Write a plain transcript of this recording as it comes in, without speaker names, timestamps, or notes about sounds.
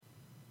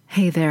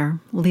Hey there,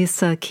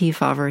 Lisa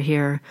Kefauver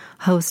here,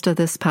 host of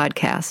this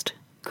podcast,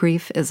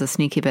 Grief is a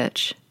Sneaky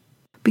Bitch.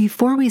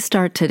 Before we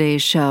start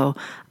today's show,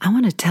 I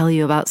want to tell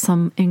you about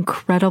some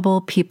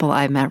incredible people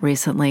I met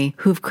recently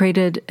who've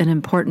created an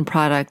important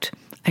product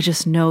I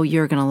just know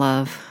you're going to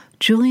love.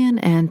 Julian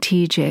and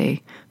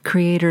TJ,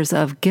 creators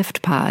of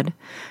GiftPod,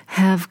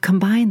 have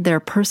combined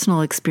their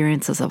personal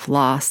experiences of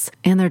loss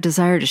and their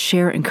desire to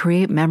share and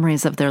create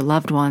memories of their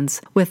loved ones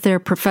with their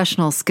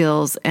professional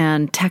skills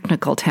and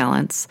technical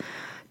talents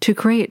to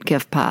create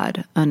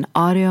GiftPod, an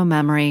audio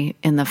memory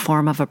in the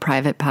form of a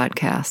private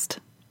podcast.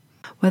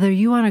 Whether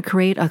you want to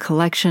create a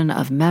collection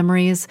of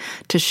memories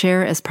to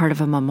share as part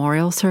of a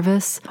memorial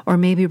service, or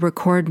maybe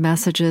record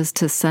messages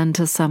to send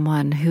to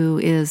someone who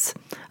is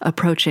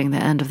approaching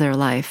the end of their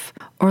life,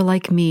 or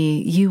like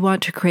me, you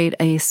want to create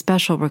a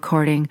special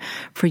recording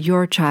for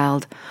your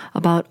child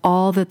about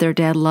all that their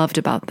dad loved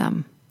about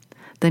them,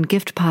 then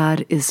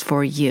GiftPod is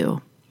for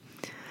you.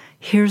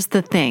 Here's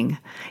the thing.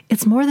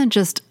 It's more than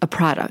just a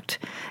product.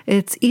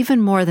 It's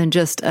even more than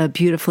just a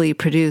beautifully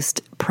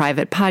produced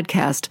private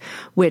podcast,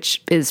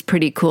 which is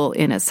pretty cool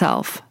in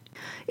itself.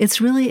 It's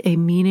really a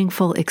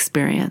meaningful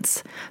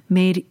experience,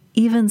 made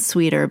even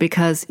sweeter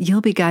because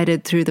you'll be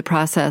guided through the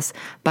process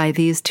by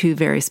these two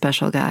very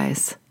special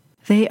guys.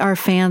 They are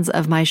fans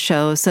of my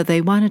show, so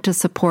they wanted to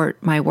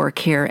support my work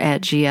here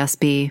at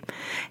GSB.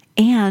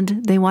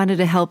 And they wanted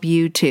to help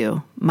you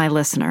too, my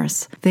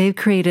listeners. They've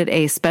created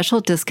a special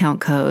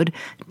discount code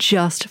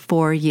just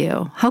for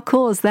you. How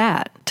cool is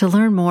that? To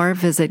learn more,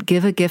 visit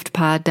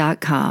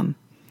giveagiftpod.com.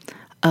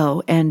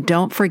 Oh, and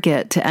don't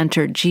forget to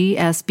enter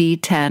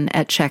GSB10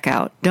 at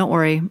checkout. Don't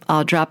worry,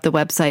 I'll drop the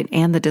website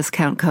and the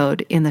discount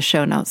code in the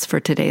show notes for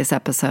today's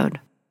episode.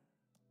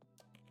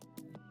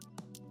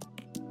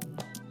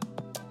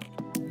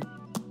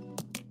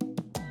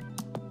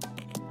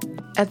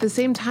 At the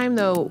same time,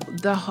 though,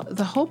 the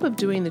hope of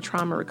doing the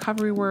trauma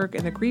recovery work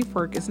and the grief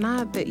work is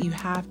not that you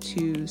have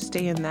to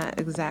stay in that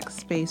exact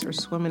space or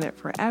swim in it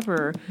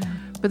forever.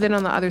 But then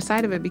on the other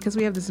side of it, because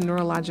we have this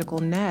neurological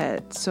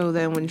net, so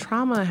then when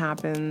trauma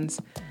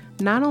happens,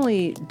 not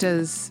only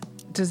does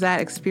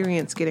that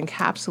experience get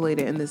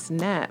encapsulated in this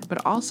net,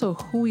 but also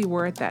who we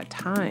were at that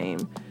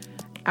time,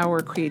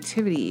 our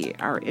creativity,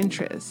 our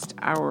interest,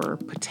 our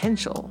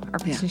potential, our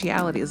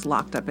potentiality is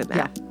locked up in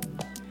that. Yeah.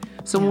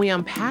 So when we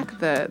unpack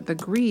the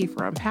grief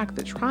or unpack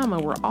the trauma,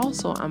 we're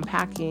also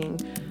unpacking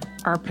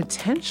our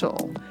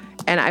potential.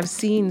 And I've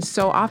seen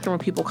so often when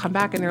people come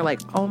back and they're like,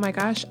 oh my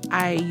gosh,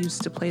 I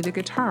used to play the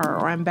guitar,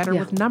 or I'm better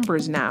with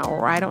numbers now,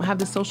 or I don't have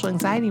the social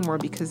anxiety anymore,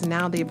 because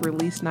now they've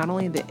released not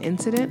only the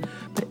incident,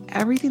 but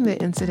everything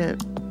the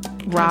incident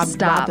robbed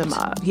them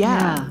of.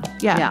 Yeah.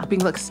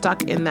 Being like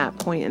stuck in that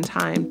point in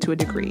time to a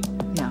degree.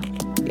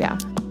 Yeah.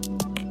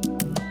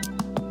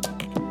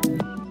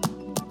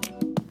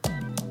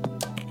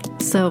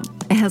 So,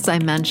 as I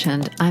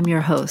mentioned, I'm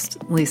your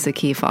host, Lisa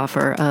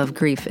Kefauver of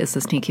Grief is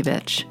a Sneaky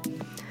Bitch.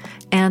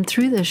 And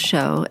through this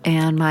show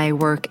and my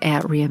work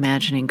at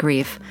Reimagining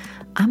Grief,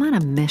 I'm on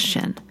a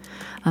mission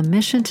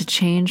to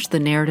change the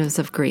narratives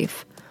of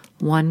grief,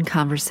 one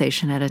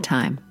conversation at a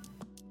time.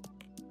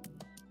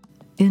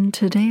 In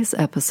today's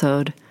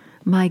episode,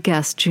 my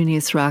guest,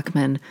 Junice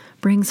Rockman,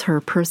 brings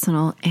her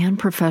personal and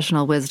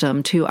professional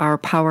wisdom to our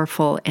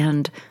powerful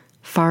and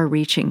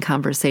far-reaching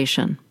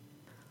conversation.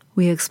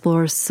 We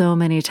explore so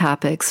many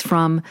topics,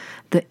 from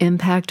the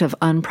impact of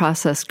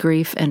unprocessed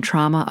grief and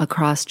trauma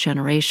across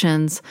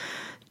generations,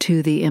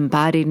 to the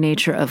embodied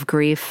nature of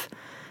grief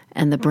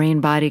and the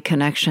brain-body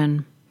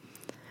connection.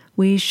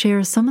 We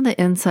share some of the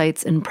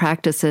insights and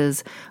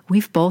practices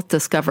we've both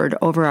discovered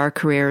over our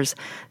careers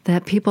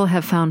that people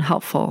have found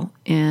helpful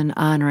in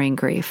honoring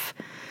grief.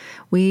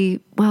 We've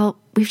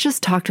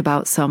just talked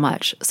about so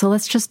much, so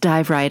let's just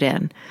dive right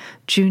in.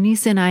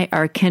 Junice and I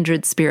are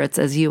kindred spirits,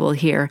 as you will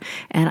hear,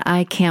 and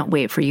I can't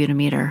wait for you to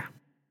meet her.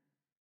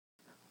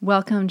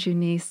 Welcome,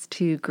 Junice,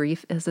 to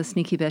Grief is a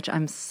Sneaky Bitch.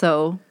 I'm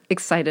so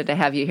excited to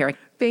have you here.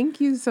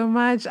 Thank you so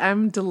much.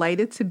 I'm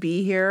delighted to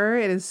be here.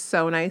 It is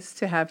so nice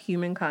to have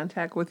human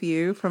contact with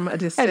you from a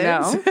distance.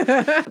 I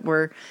know.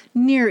 We're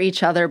near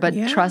each other, but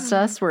trust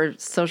us, we're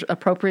so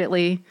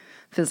appropriately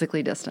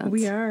physically distanced.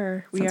 We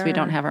are. Since we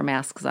don't have our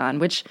masks on,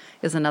 which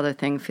is another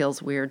thing.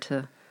 Feels weird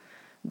to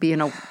be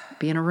in a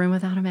room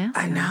without a mask.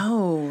 I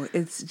know.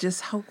 It's just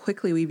how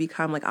quickly we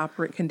become like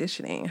operant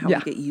conditioning, how we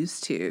get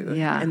used to.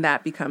 Yeah. And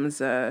that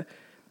becomes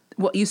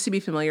what used to be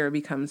familiar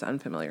becomes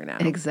unfamiliar now.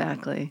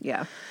 Exactly.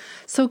 Yeah.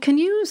 So can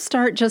you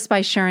start just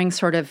by sharing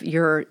sort of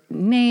your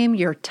name,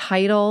 your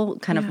title,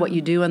 kind of what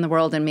you do in the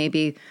world, and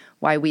maybe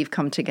why we've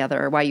come together,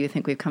 or why you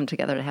think we've come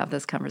together to have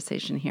this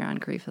conversation here on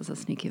Grief is a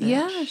Sneaky Bitch?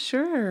 Yeah,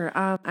 sure.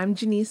 I'm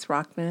Junice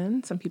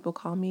Rockman. Some people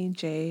call me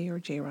J or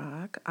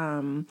J-Rock.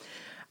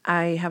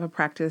 I have a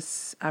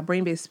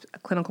brain-based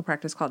clinical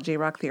practice called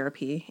J-Rock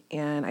Therapy,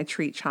 and I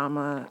treat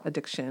trauma,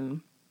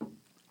 addiction,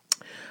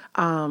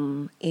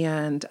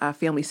 and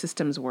family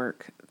systems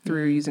work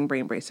through using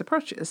brain-based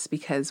approaches,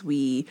 because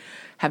we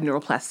have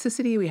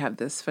neuroplasticity. We have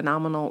this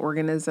phenomenal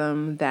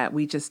organism that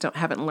we just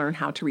haven't learned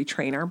how to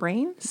retrain our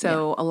brain.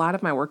 So a lot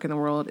of my work in the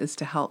world is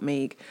to help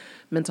make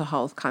mental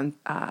health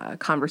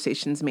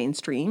conversations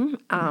mainstream.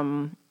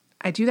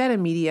 I do that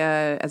in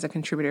media as a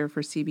contributor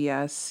for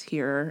CBS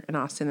here in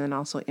Austin and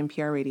also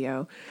NPR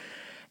Radio.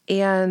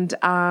 And,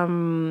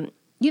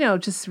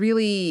 just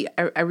really,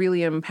 I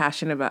really am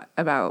passionate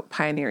about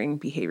pioneering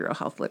behavioral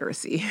health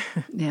literacy.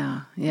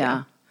 Yeah.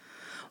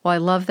 Well, I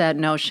love that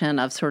notion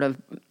of sort of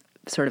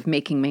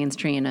making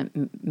mainstream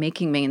and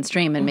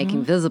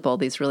making visible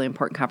these really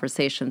important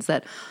conversations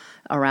that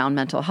around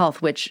mental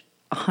health, which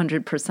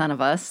 100% of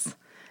us,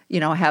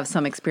 have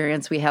some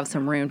experience. We have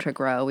some room to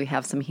grow. We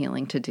have some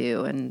healing to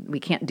do, and we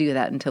can't do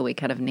that until we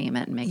kind of name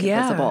it and make it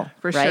visible.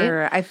 For right?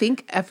 Sure. I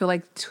feel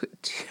like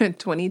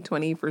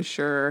 2020 for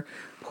sure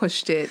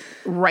pushed it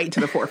right to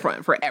the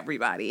forefront for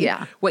everybody.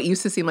 Yeah. What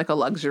used to seem like a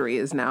luxury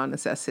is now a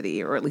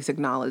necessity, or at least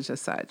acknowledged as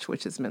such,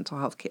 which is mental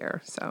health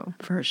care. So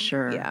for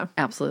sure. Yeah.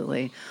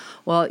 Absolutely.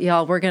 Well,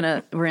 y'all, we're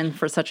in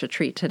for such a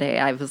treat today.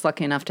 I was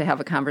lucky enough to have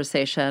a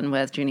conversation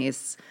with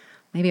Junice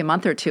maybe a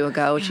month or two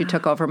ago. She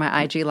took over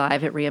my IG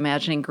Live at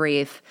Reimagining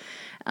Grief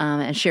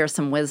and share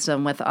some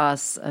wisdom with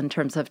us in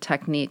terms of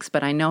techniques.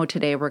 But I know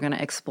today we're going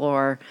to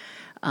explore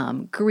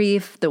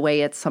grief, the way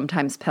it's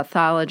sometimes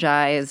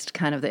pathologized,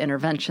 kind of the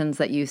interventions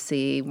that you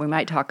see. We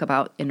might talk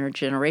about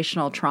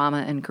intergenerational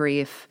trauma and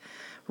grief,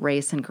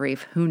 race and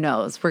grief. Who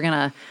knows? We're going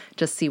to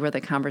just see where the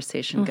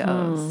conversation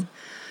goes.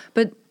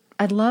 But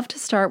I'd love to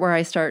start where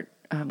I start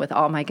with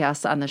all my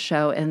guests on the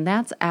show, and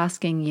that's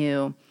asking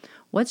you,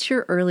 what's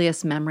your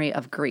earliest memory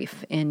of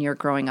grief in your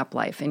growing up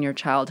life, in your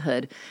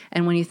childhood?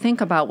 And when you think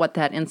about what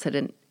that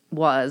incident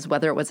was,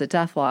 whether it was a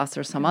death loss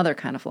or some other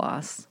kind of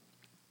loss,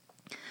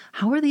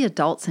 how are the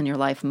adults in your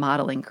life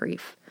modeling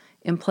grief,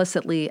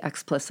 implicitly,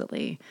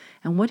 explicitly?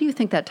 And what do you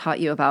think that taught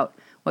you about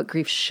what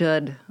grief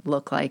should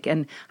look like?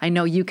 And I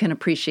know you can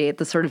appreciate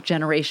the sort of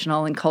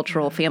generational and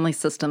cultural family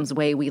systems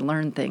way we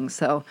learn things.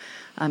 So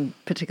I'm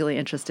particularly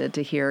interested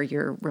to hear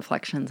your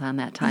reflections on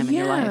that time in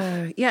your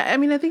life. Yeah. I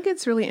mean, I think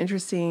it's really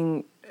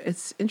interesting.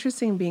 It's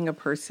interesting being a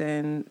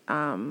person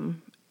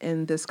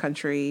in this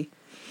country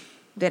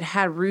that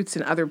had roots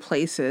in other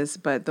places,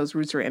 but those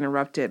roots were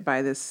interrupted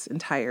by this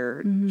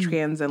entire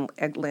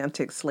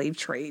transatlantic slave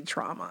trade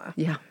trauma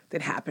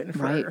that happened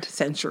for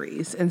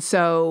centuries. And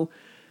so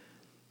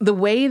the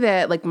way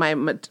that, like, my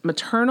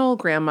maternal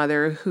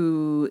grandmother,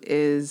 who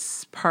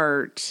is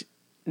part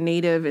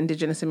Native,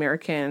 Indigenous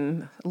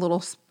American, a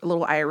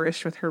little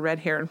Irish with her red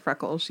hair and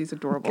freckles. She's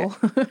adorable.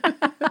 Okay.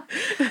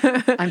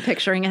 I'm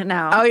picturing it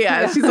now. Oh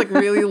yeah. She's like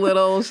really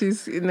little.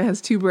 And has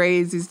two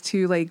braids, these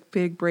two like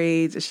big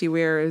braids that she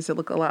wears that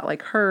look a lot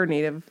like her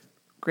Native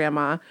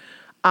grandma.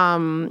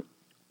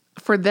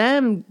 For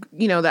them,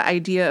 the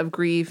idea of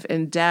grief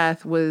and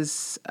death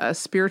was a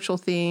spiritual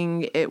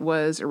thing. It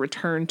was a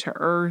return to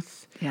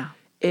earth. Yeah.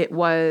 It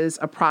was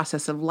a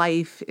process of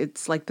life.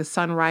 It's like the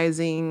sun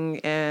rising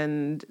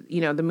and,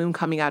 the moon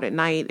coming out at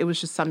night. It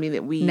was just something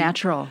that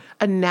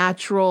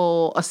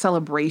a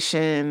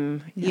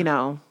celebration,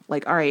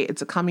 like, all right,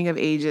 it's a coming of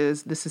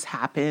ages. This has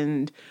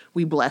happened.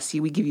 We bless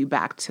you. We give you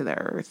back to the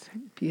earth.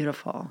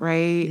 Beautiful.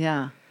 Right?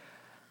 Yeah.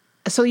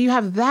 So you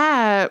have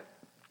that.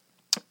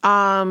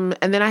 And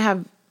then I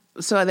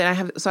was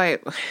saying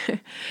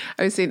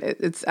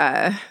it's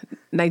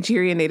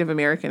Nigerian Native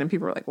American, and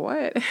people are like,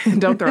 what?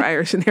 Don't throw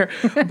Irish in there.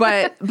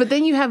 But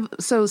then you have,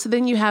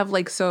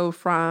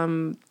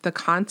 from the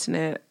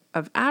continent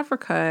of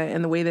Africa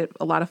and the way that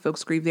a lot of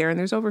folks grieve there, and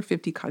there's over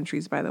 50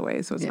 countries, by the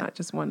way, so it's not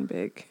just one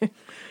big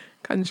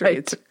country, right.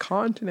 It's a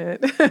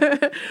continent.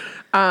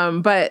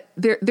 But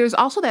there's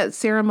also that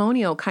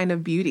ceremonial kind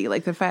of beauty,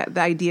 like the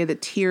idea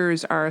that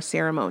tears are a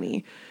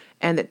ceremony,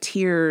 and that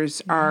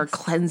tears are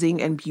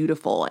cleansing and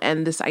beautiful.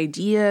 And this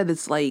idea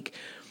that's like,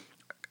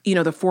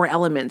 the four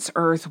elements,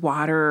 earth,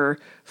 water,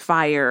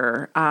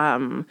 fire,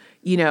 and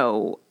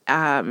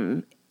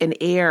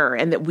air,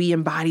 and that we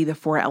embody the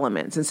four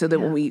elements. And so that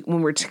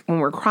when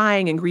we're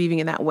crying and grieving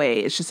in that way,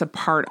 it's just a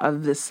part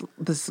of this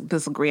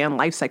grand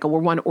life cycle. We're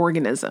one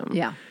organism.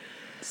 Yeah.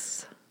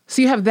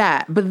 So you have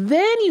that. But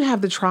then you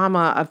have the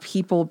trauma of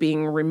people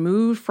being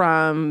removed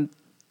from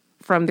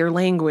their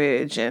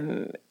language,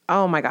 and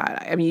oh my God.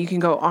 I mean, you can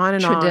go on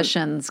and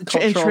traditions, on.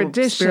 Cultural,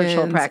 traditions,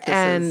 spiritual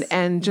practices.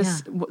 And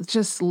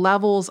just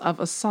levels of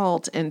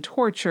assault and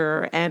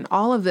torture and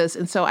all of this.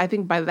 And so I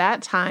think by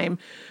that time,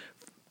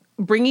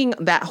 bringing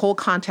that whole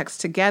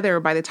context together,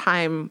 by the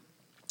time,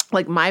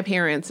 like, my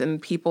parents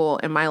and people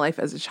in my life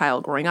as a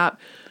child growing up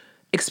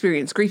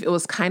experience grief. It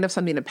was kind of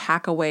something to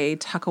pack away,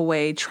 tuck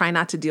away, try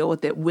not to deal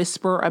with it,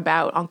 whisper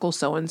about Uncle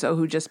so-and-so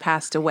who just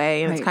passed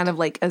away. And it's kind of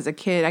like, as a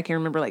kid, I can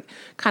remember like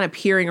kind of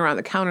peering around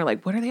the counter,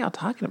 like, what are they all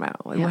talking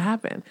about? Like, what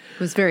happened? It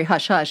was very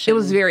hush-hush. It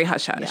was very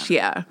hush-hush,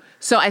 yeah.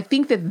 So I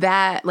think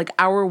that like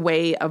our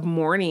way of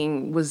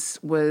mourning was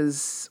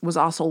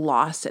also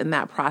lost in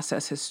that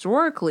process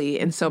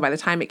historically. And so by the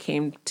time it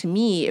came to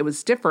me, it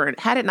was different.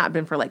 Had it not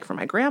been for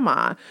my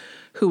grandma,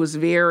 who was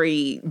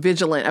very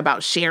vigilant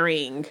about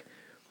sharing,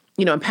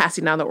 and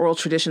passing down the oral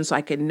tradition so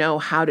I could know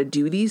how to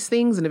do these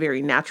things in a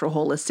very natural,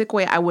 holistic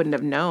way, I wouldn't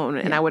have known.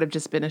 And I would have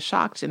just been as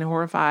shocked and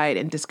horrified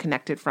and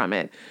disconnected from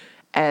it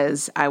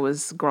as I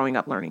was growing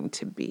up learning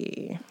to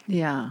be.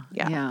 Yeah.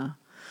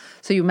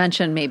 So you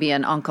mentioned maybe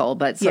an uncle,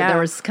 but there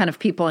was kind of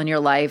people in your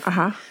life,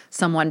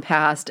 someone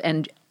passed,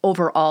 and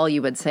overall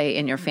you would say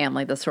in your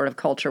family, the sort of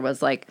culture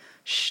was like,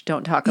 shh,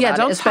 don't talk about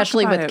it,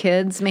 especially with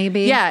kids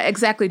maybe. Yeah,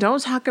 exactly.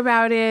 Don't talk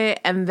about it,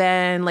 and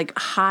then like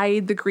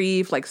hide the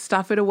grief, like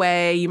stuff it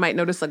away. You might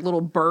notice like little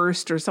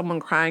burst or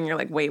someone crying. You're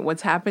like, wait,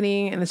 what's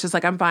happening? And it's just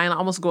like, I'm fine, I'll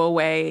almost go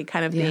away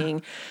kind of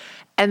thing.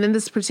 And then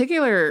this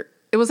particular,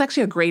 it was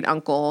actually a great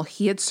uncle.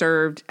 He had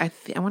served, I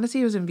want to say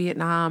he was in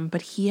Vietnam,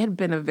 but he had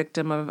been a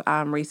victim of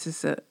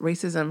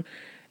racism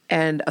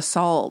and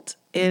assault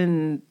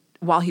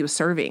while he was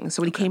serving.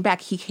 So when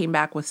he came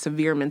back with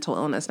severe mental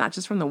illness, not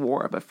just from the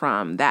war, but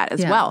from that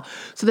as well.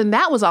 So then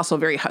that was also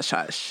very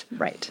hush-hush.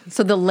 Right.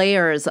 So the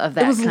layers of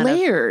that. It was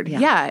layered.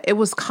 It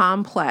was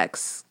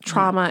complex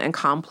trauma and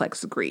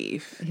complex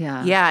grief.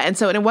 Yeah. And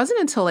so it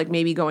wasn't until like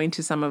maybe going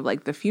to some of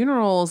like the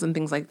funerals and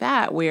things like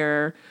that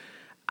where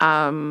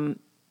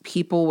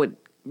people would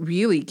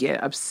really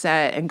get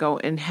upset and go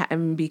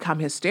and become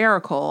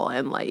hysterical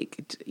and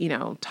like,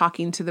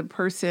 talking to the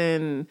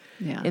person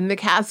in the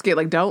casket,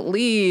 like, don't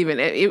leave. And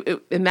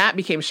and that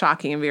became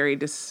shocking and very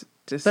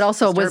but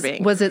also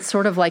disturbing. Was it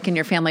sort of like in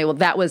your family, well,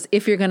 that was,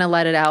 if you're going to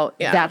let it out,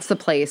 that's the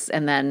place.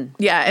 And then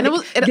and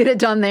get it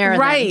done there.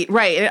 Right.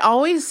 And it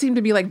always seemed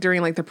to be like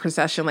during like the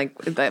procession, like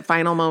that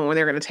final moment when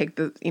they're going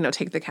to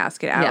take the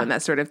casket out and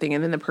that sort of thing.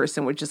 And then the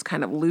person would just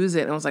kind of lose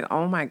it. And I was like,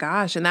 oh my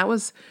gosh. And that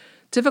was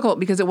difficult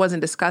because it wasn't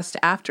discussed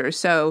after.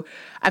 So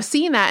I've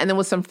seen that. And then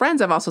with some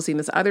friends, I've also seen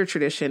this other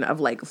tradition of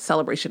like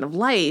celebration of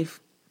life,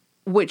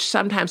 which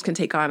sometimes can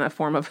take on a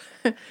form of,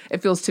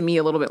 it feels to me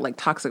a little bit like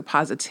toxic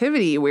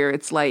positivity, where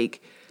it's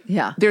like,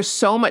 there's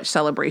so much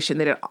celebration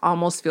that it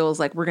almost feels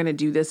like we're going to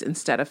do this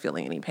instead of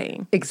feeling any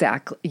pain.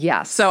 Exactly.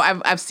 Yes. So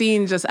I've only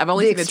seen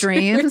the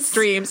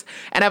extremes,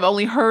 and I've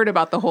only heard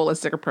about the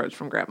holistic approach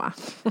from grandma.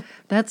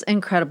 That's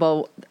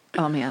incredible.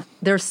 Oh, man.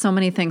 There's so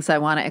many things I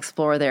want to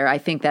explore there. I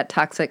think that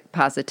toxic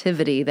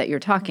positivity that you're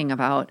talking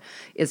about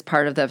is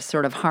part of the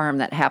sort of harm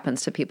that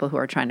happens to people who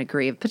are trying to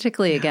grieve,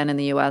 particularly, again, in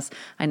the U.S.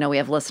 I know we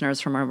have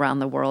listeners from around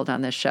the world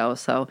on this show,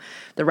 so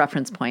the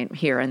reference point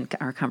here in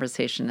our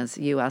conversation is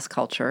U.S.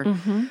 culture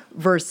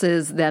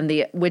versus then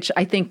which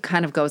I think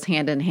kind of goes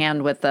hand in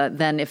hand with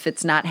then if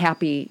it's not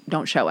happy,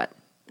 don't show it.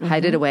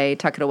 Hide it away,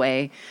 tuck it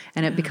away,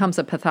 and it becomes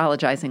a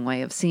pathologizing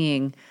way of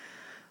seeing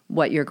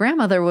what your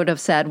grandmother would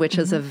have said, which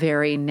is a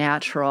very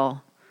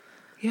natural,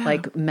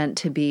 like meant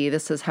to be.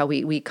 This is how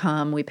we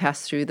come, we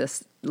pass through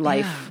this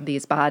life,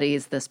 these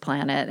bodies, this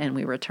planet, and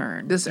we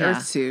return. This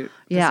earth suit.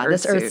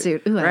 This earth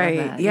suit. Ooh, right. I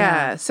love that.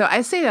 Yeah. So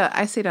I say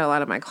to a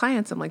lot of my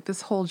clients, I'm like,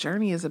 this whole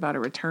journey is about a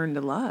return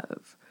to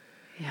love.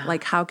 Yeah.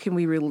 Like, how can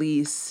we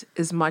release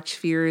as much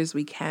fear as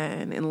we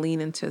can and lean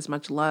into as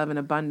much love and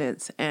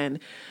abundance? And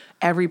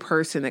every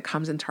person that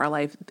comes into our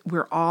life,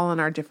 we're all on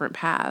our different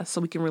paths. So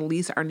we can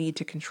release our need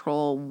to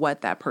control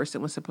what that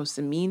person was supposed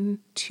to mean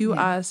to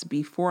us,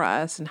 before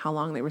us, and how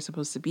long they were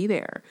supposed to be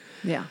there.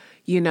 Yeah.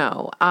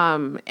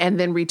 And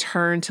then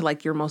return to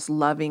like your most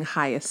loving,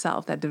 highest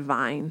self, that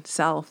divine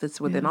self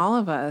that's within all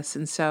of us.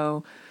 And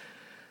so,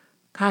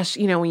 gosh,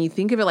 when you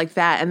think of it like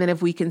that, and then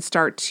if we can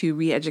start to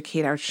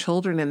re-educate our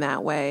children in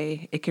that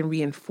way, it can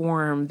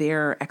re-inform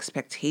their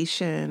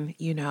expectation,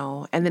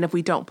 and then if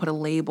we don't put a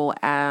label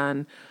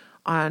on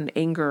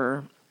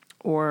anger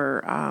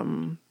or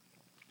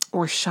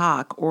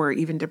shock or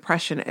even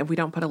depression, if we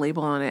don't put a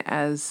label on it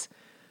as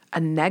a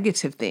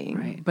negative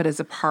thing, but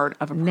as a part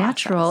of a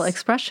natural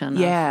expression.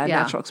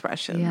 Natural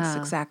expressions. Yeah.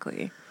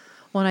 Exactly.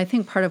 Well, and I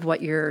think part of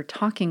what you're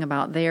talking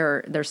about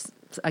there's,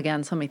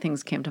 again, so many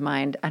things came to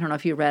mind. I don't know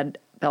if you read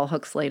Bell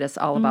Hooks' latest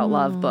All About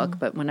Love book,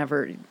 but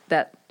whenever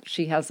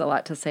she has a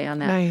lot to say on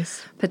that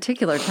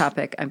particular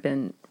topic. I've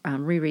been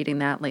rereading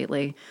that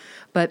lately.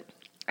 But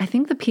I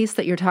think the piece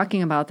that you're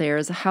talking about there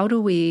is, how do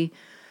we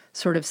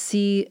sort of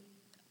see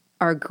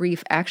our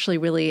grief actually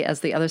really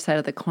as the other side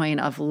of the coin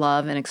of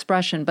love and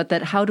expression, but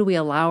that how do we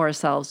allow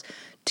ourselves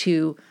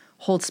to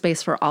hold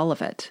space for all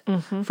of it,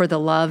 for the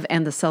love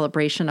and the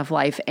celebration of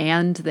life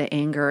and the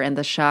anger and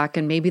the shock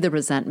and maybe the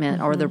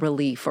resentment or the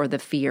relief or the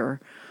fear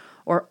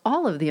or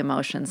all of the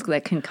emotions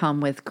that can come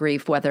with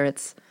grief, whether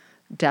it's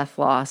death,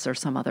 loss, or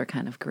some other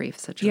kind of grief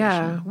situation.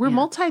 Yeah, we're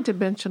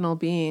multidimensional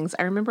beings.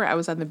 I remember I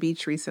was on the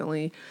beach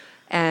recently,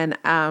 and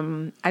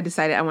I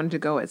decided I wanted to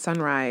go at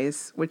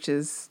sunrise, which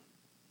is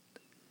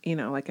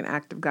like an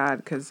act of God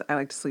because I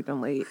like to sleep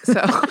in late. So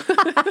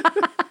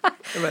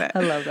I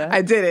love that.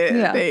 I did it.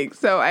 Yeah. Thanks.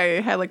 So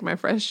I had like my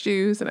fresh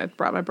juice and I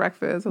brought my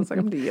breakfast. I was like,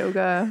 I'm going to do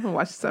yoga and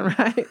watch the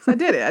sunrise. I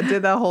did it. I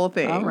did the whole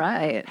thing. All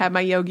right. Had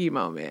my yogi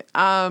moment.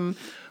 But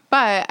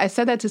I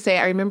said that to say,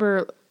 I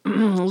remember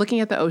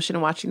looking at the ocean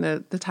and watching the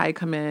tide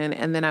come in.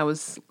 And then I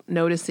was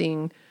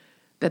noticing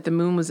that the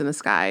moon was in the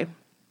sky.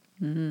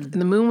 And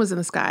the moon was in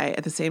the sky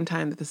at the same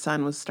time that the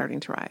sun was starting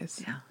to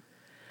rise. Yeah.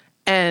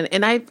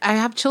 And I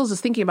have chills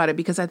just thinking about it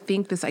because I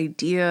think this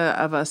idea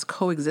of us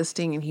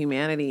coexisting in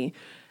humanity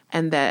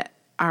and that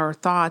our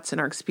thoughts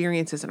and our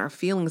experiences and our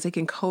feelings, they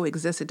can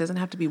coexist. It doesn't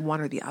have to be one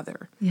or the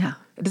other. Yeah.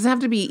 It doesn't have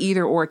to be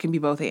either or. It can be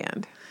both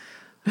and.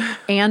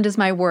 And is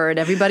my word.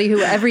 Every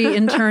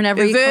intern,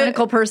 every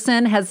clinical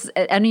person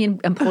any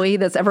employee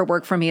that's ever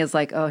worked for me is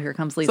like, oh, here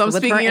comes Lisa So I'm with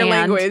speaking her your and.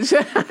 language.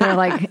 They're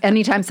like,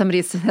 anytime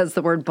somebody says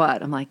the word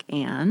but, I'm like,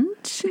 and?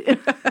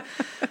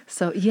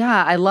 So,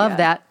 yeah, I love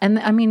that. And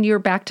I mean, you're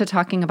back to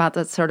talking about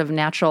that sort of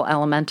natural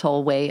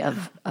elemental way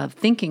of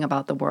thinking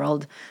about the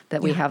world,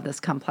 that we have this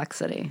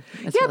complexity.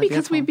 It's really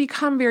because beautiful. we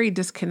become very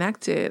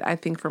disconnected, I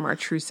think, from our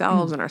true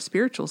selves and our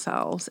spiritual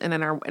selves, and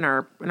in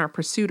our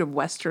pursuit of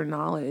Western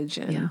knowledge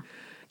and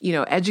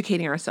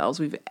educating ourselves.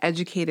 We've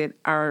educated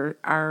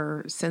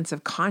our sense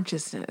of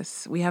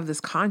consciousness. We have this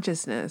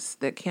consciousness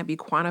that can't be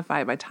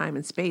quantified by time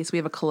and space. We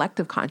have a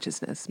collective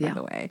consciousness, by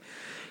the way.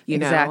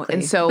 Exactly.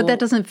 And so, but that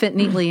doesn't fit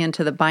neatly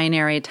into the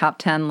binary top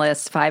 10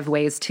 list, 5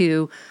 ways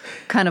to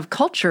kind of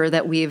culture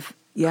that we've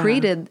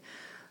created,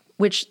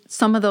 which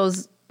some of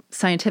those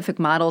scientific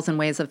models and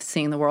ways of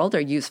seeing the world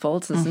are useful.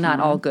 It's not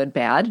all good,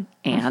 bad,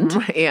 and.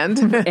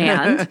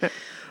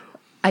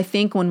 I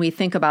think when we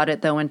think about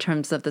it, though, in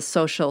terms of the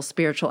social,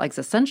 spiritual,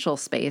 existential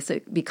space,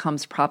 it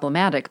becomes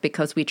problematic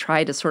because we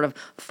try to sort of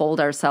fold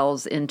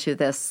ourselves into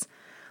this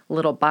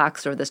little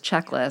box or this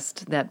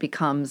checklist that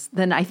becomes,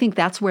 then I think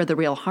that's where the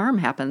real harm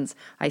happens.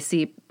 I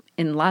see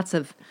in lots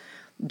of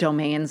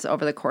domains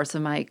over the course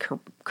of my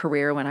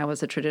career when I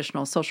was a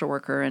traditional social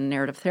worker and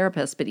narrative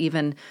therapist, but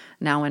even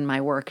now in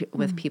my work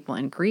with people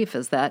in grief,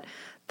 is that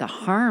the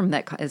harm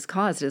that is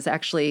caused is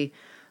actually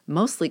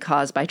mostly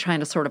caused by trying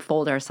to sort of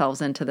fold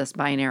ourselves into this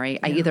binary.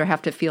 I either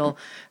have to feel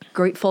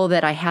grateful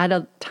that I had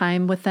a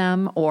time with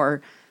them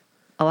or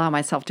allow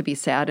myself to be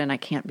sad, and I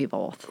can't be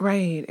both.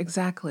 Right,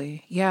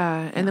 exactly.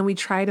 Yeah. And then we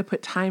try to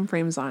put time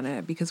frames on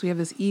it because we have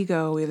this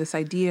ego, we have this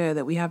idea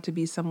that we have to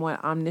be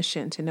somewhat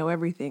omniscient to know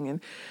everything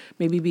and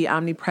maybe be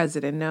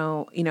omnipresent and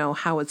know,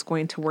 how it's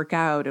going to work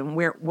out and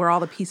where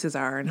all the pieces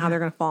are and how they're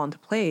going to fall into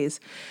place.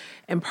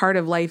 And part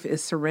of life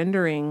is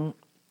surrendering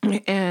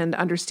and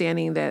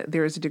understanding that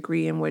there is a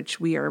degree in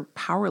which we are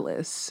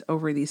powerless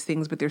over these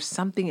things, but there's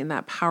something in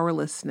that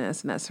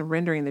powerlessness and that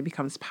surrendering that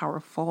becomes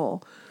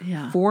powerful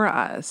for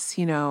us,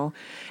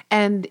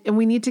 and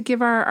we need to give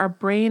our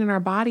brain and our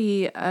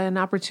body an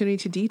opportunity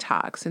to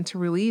detox and to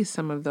release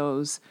some of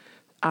those,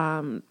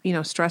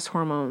 stress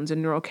hormones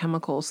and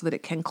neurochemicals so that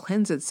it can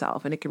cleanse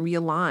itself and it can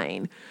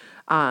realign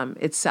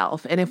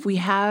itself. And if we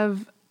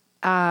have,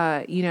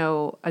 a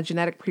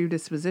genetic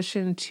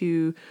predisposition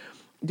to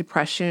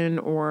depression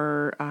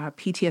or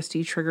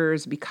PTSD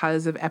triggers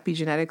because of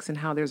epigenetics and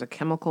how there's a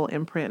chemical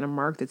imprint and a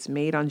mark that's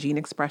made on gene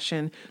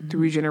expression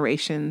through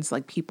generations,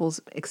 like people's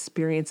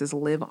experiences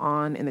live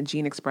on in the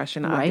gene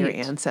expression of their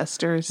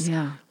ancestors,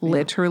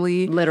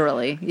 literally,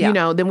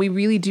 then we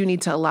really do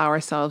need to allow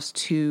ourselves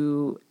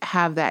to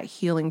have that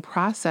healing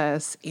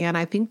process. And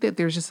I think that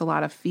there's just a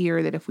lot of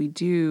fear that if we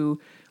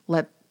do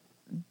let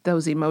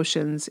those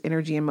emotions,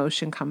 energy,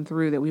 emotion come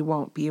through, that we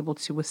won't be able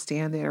to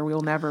withstand it or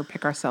we'll never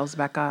pick ourselves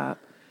back up.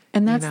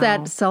 And that's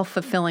that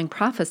self-fulfilling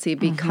prophecy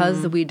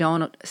because we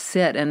don't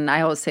sit, and I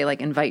always say, like,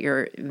 invite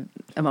your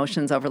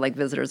emotions over like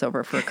visitors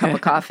over for a cup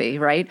of coffee,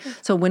 right?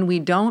 So when we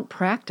don't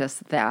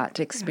practice that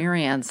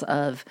experience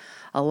of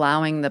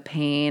allowing the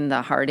pain,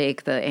 the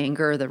heartache, the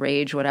anger, the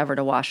rage, whatever,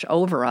 to wash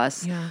over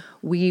us,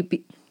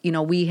 we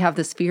have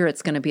this fear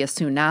it's going to be a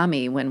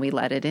tsunami when we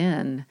let it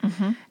in.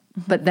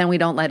 But then we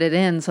don't let it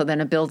in, so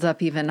then it builds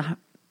up even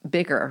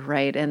bigger,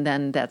 right? And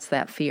then that's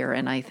that fear,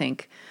 and I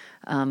think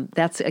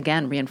that's,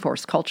 again,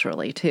 reinforced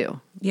culturally too.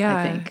 Yeah,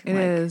 I think it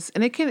is.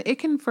 And it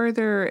can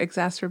further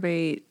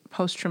exacerbate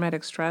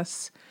post-traumatic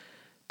stress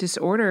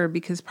disorder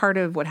because part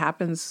of what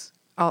happens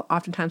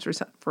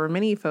oftentimes for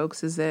many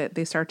folks is that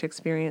they start to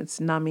experience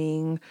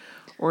numbing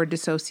or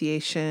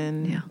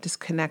dissociation,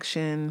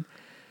 disconnection,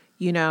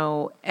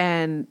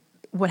 and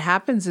what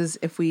happens is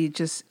if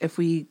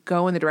we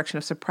go in the direction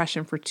of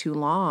suppression for too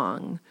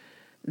long,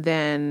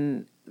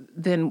 then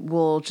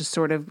we'll just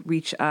sort of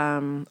reach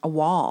a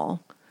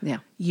wall.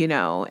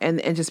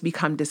 And just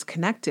become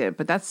disconnected.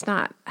 But that's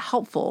not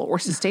helpful or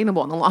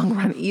sustainable in the long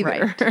run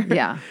either. Right.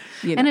 Yeah.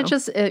 And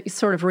it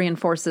sort of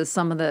reinforces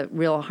some of the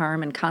real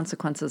harm and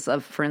consequences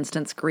of, for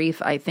instance,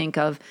 grief. I think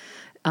of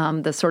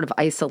the sort of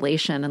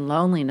isolation and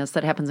loneliness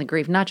that happens in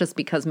grief, not just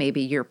because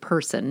maybe your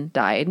person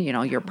died,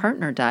 your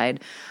partner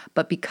died,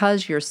 but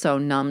because you're so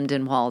numbed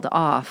and walled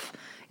off,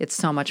 it's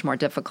so much more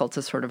difficult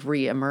to sort of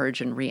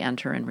re-emerge and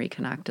re-enter and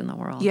reconnect in the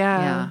world.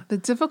 Yeah. The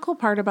difficult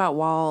part about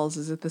walls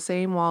is that the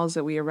same walls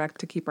that we erect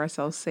to keep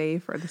ourselves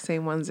safe are the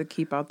same ones that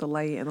keep out the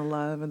light and the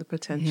love and the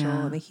potential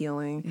and the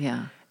healing.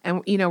 Yeah.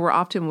 And, you know, we're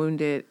often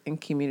wounded in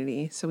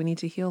community, so we need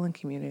to heal in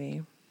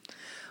community.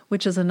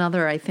 Which is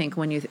another, I think,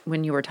 when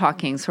you were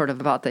talking sort of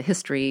about the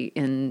history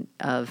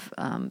of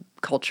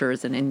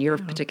cultures and in your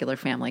particular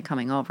family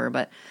coming over,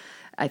 but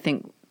I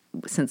think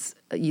since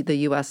the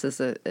U.S. is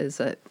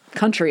a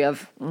country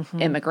of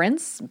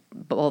immigrants,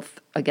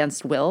 both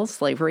against will,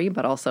 slavery,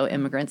 but also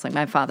immigrants. Like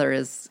my father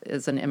is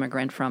an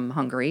immigrant from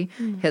Hungary.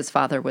 His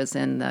father was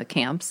in the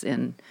camps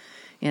in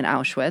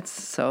Auschwitz.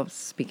 So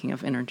speaking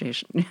of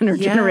intergenerational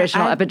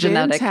epigenetic. I've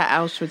been to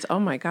Auschwitz. Oh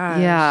my gosh.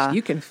 Yeah.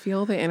 You can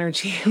feel the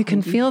energy. You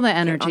can feel the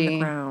energy. On the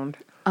ground.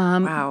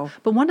 Wow.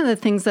 But one of the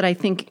things that I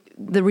think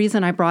the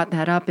reason I brought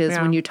that up is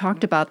when you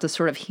talked about the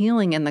sort of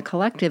healing in the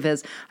collective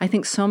is I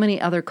think so many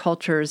other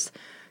cultures,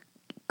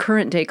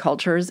 current day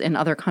cultures in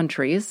other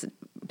countries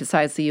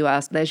besides the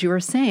U.S., as you were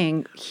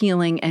saying,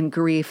 healing and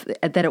grief,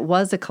 that it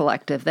was a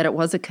collective, that it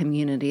was a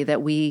community,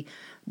 that we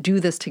do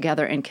this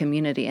together in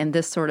community, and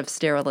this sort of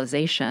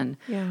sterilization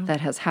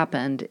that has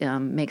happened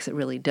makes it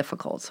really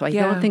difficult. So I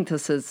don't think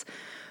this is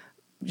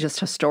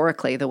just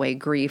historically the way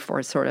grief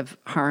or sort of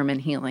harm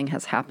and healing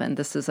has happened.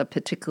 This is a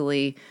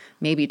particularly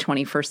maybe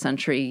 21st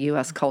century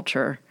U.S.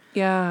 culture.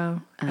 Yeah,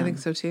 I think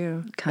so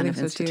too. Kind of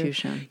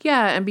institution.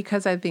 Yeah, and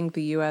because I think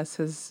the U.S.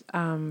 has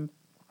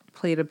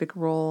played a big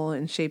role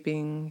in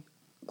shaping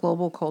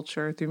global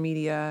culture through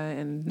media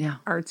and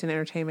arts and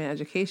entertainment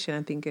education,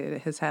 I think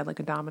it has had like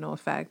a domino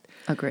effect.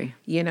 Agree.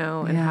 You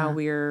know, and how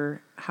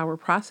we're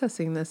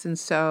processing this. And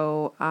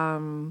so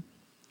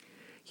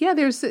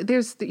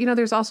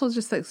there's also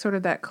just like sort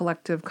of that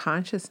collective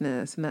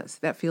consciousness and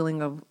that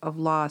feeling of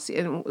loss.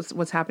 And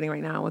what's happening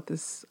right now with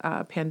this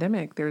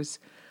pandemic, there's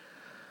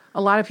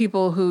a lot of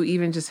people who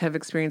even just have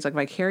experienced like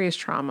vicarious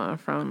trauma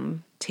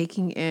from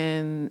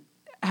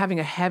having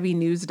a heavy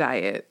news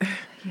diet.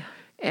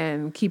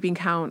 And keeping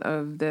count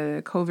of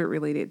the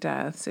COVID-related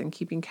deaths and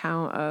keeping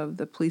count of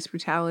the police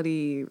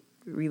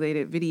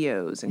brutality-related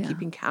videos and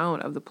keeping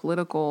count of the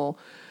political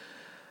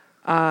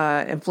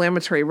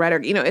inflammatory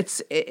rhetoric. You know,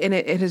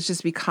 it has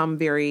just become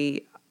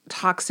very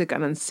toxic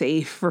and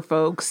unsafe for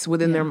folks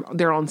within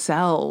their own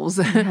selves.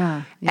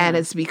 And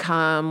it's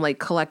become like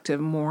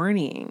collective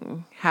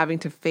mourning, having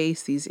to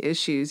face these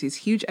issues, these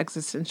huge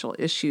existential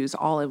issues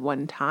all at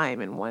one time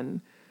in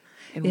one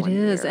It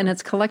is, and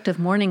it's collective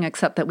mourning,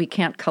 except that we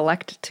can't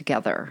collect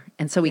together.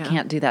 And so we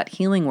can't do that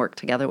healing work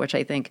together, which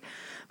I think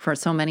for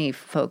so many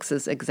folks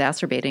is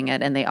exacerbating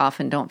it, and they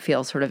often don't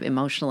feel sort of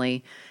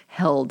emotionally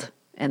held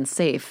and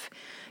safe,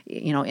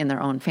 you know, in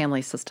their own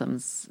family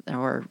systems,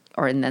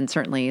 and then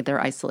certainly they're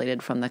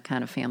isolated from the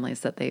kind of families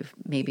that they've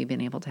maybe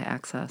been able to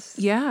access.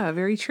 Yeah,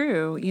 very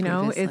true. You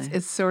know,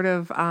 it's sort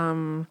of...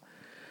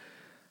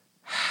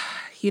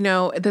 You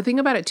know, the thing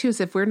about it too is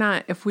if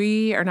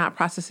we are not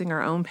processing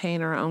our own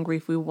pain or our own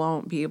grief, we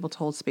won't be able to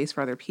hold space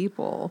for other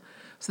people.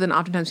 So then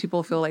oftentimes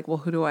people feel like, well,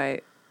 who do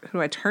I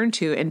turn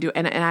to and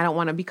I don't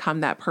want to become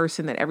that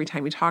person that every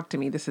time you talk to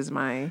me, this is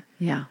my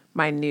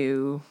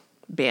new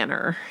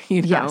banner,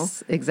 you know?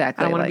 Yes,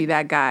 exactly. I don't want to be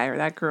that guy or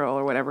that girl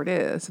or whatever it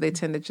is. So they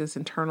tend to just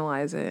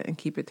internalize it and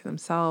keep it to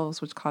themselves,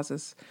 which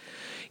causes,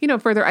 you know,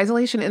 further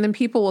isolation. And then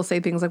people will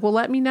say things like, well,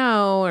 let me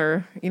know,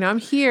 or, you know, I'm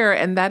here.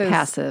 And that is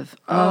passive.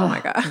 Oh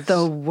my gosh.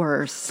 The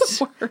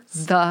worst.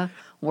 The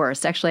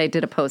worst. Actually, I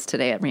did a post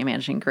today at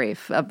Remanaging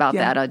Grief about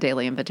that, a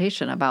daily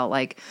invitation about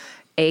like,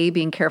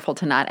 being careful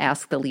to not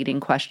ask the leading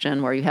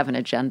question where you have an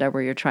agenda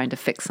where you're trying to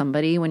fix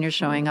somebody when you're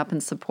showing up in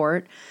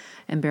support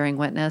and bearing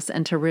witness,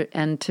 and to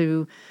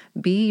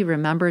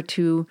remember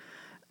to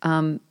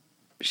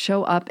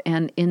show up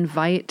and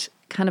invite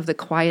kind of the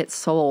quiet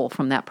soul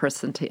from that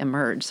person to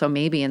emerge. So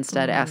maybe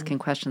instead asking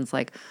questions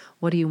like,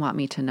 what do you want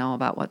me to know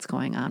about what's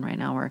going on right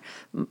now? Or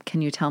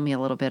can you tell me a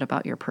little bit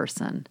about your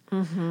person?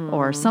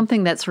 Or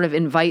something that sort of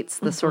invites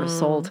the sort of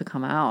soul to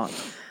come out.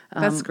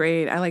 That's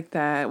great. I like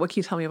that. What can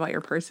you tell me about your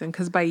person?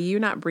 Because by you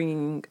not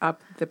bringing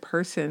up the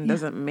person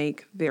doesn't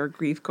make their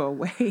grief go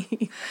away.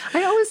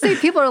 I always say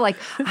people are like,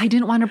 I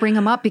didn't want to bring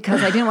them up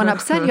because I didn't want to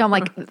upset you. I'm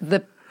like,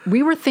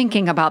 we were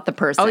thinking about the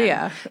person. Oh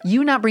yeah.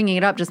 You not bringing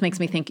it up just makes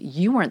me think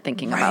you weren't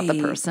thinking about the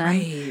person,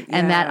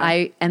 and that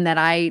I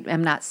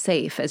am not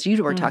safe, as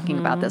you were talking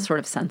about this sort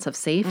of sense of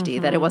safety,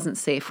 that it wasn't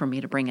safe for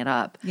me to bring it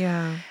up.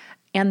 Yeah.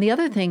 And the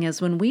other thing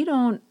is when we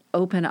don't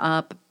open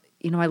up.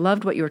 You know, I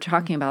loved what you were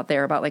talking about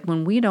there about like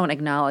when we don't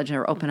acknowledge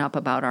or open up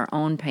about our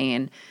own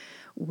pain,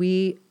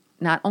 we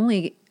not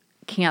only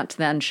can't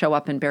then show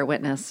up and bear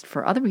witness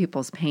for other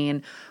people's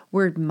pain,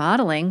 we're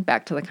modeling,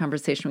 back to the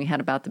conversation we had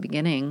about the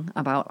beginning,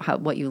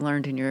 about what you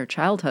learned in your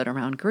childhood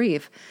around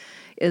grief,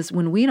 is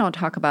when we don't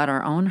talk about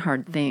our own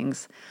hard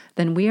things,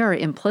 then we are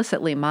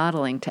implicitly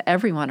modeling to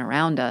everyone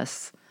around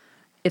us,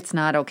 it's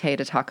not okay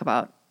to talk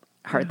about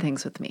hard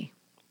things with me.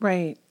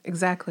 Right,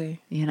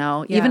 exactly. You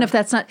know, even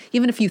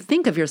if you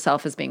think of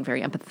yourself as being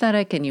very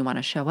empathetic and you want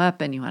to show up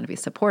and you want to be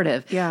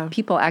supportive,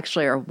 people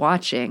actually are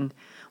watching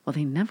well,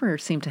 they never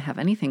seem to have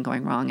anything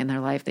going wrong in their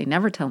life. They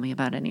never tell me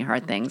about any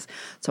hard things.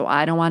 So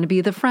I don't want to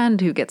be the friend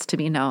who gets to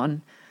be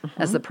known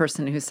as the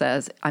person who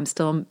says,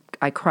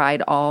 I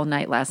cried all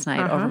night last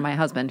night over my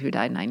husband who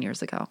died 9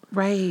 years ago.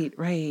 Right.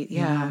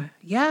 Yeah.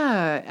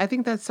 Yeah. I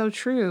think that's so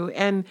true.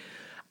 And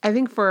I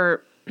think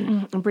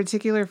in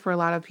particular for a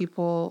lot of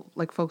people,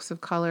 like folks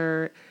of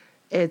color,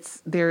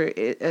 it's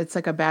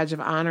like a badge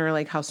of honor,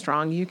 like how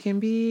strong you can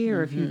be,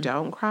 or if you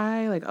don't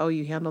cry, like, oh,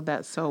 you handled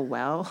that so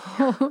well,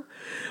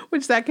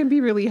 which that can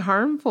be really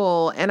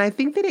harmful. And I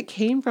think that it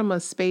came from a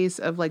space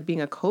of like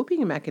being a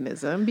coping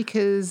mechanism,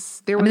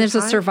 because there's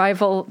a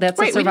survival, that's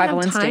a survival we didn't have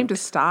instinct. time to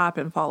stop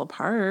and fall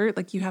apart.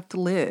 Like, you have to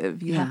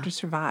live, you have to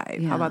survive.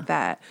 Yeah. How about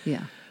that?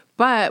 Yeah.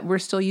 But we're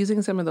still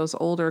using some of those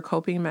older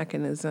coping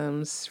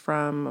mechanisms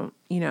from,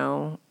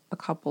 a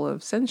couple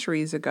of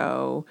centuries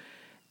ago,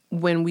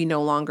 when we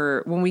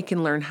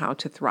can learn how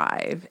to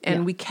thrive.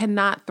 And we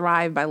cannot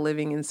thrive by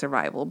living in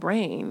survival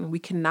brain. We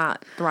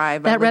cannot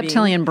thrive by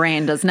reptilian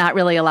brain does not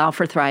really allow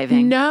for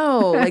thriving.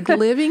 No, like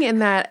living in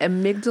that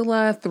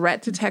amygdala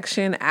threat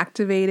detection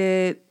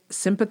activated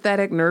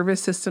sympathetic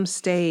nervous system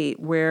state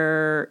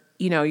where,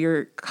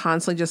 you're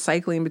constantly just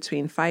cycling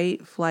between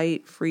fight,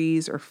 flight,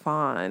 freeze, or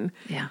fawn.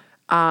 Yeah.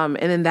 And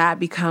then that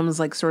becomes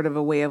like sort of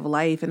a way of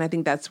life. And I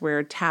think that's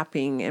where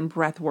tapping and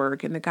breath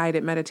work and the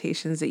guided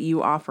meditations that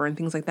you offer and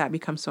things like that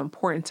become so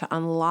important to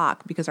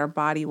unlock, because our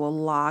body will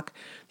lock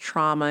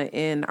trauma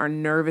in our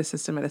nervous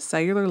system at a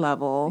cellular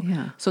level.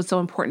 Yeah. So it's so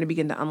important to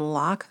begin to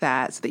unlock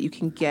that so that you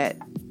can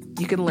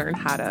learn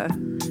how to,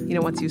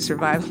 once you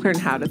survive, learn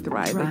how to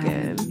thrive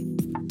again.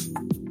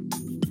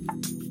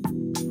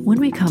 When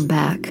we come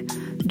back,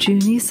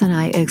 Junice and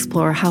I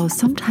explore how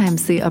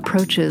sometimes the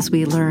approaches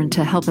we learn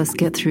to help us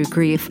get through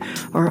grief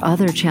or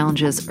other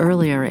challenges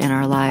earlier in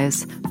our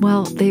lives,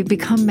 they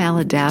become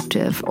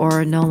maladaptive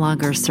or no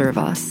longer serve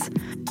us.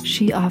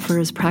 She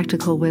offers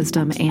practical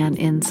wisdom and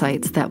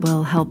insights that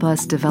will help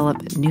us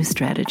develop new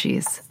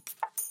strategies.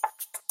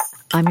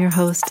 I'm your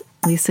host,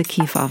 Lisa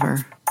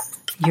Kefauver.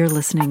 You're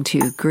listening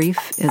to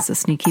Grief is a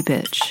Sneaky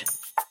Bitch.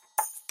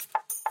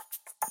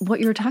 What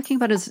you're talking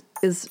about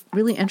is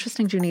really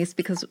interesting, Junice,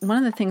 because one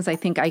of the things I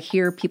think I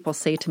hear people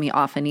say to me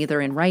often, either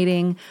in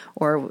writing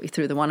or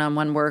through the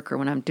one-on-one work or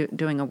when I'm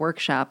doing a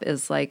workshop,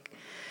 is like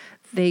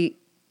they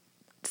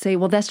say,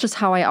 well, that's just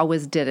how I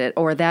always did it,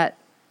 or that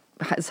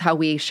is how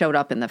we showed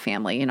up in the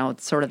family,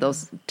 it's sort of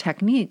those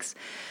techniques.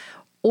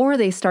 Or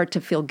they start to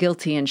feel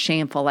guilty and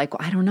shameful, like,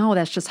 well, I don't know,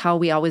 that's just how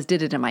we always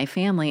did it in my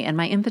family. And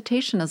my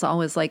invitation is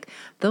always like,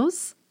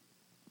 those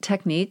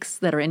techniques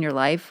that are in your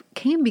life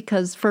came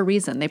for a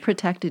reason. They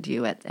protected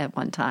you at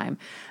one time.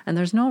 And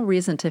there's no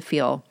reason to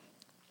feel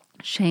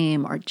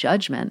shame or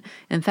judgment.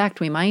 In fact,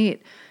 we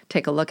might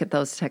take a look at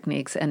those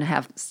techniques and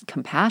have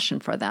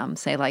compassion for them.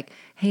 Say like,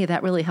 hey,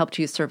 that really helped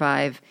you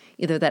survive.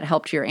 Either that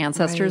helped your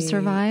ancestors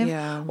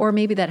survive, or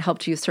maybe that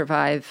helped you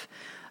survive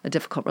a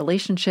difficult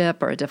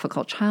relationship or a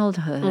difficult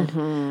childhood.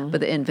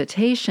 But the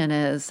invitation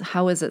is,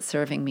 how is it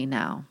serving me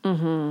now?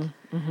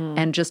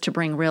 And just to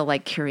bring real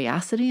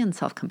curiosity and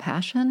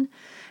self-compassion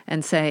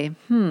and say,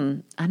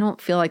 I don't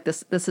feel like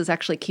this is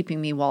actually keeping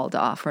me walled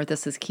off, or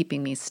this is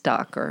keeping me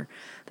stuck, or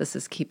this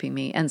is keeping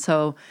me. And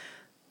so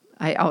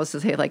I always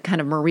say kind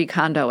of Marie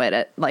Kondo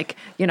it,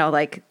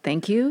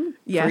 thank you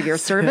for your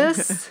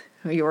service.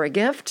 You were a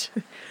gift.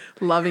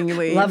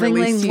 Lovingly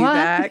release you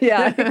back.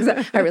 Yeah,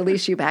 exactly. I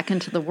release you back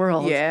into the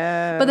world.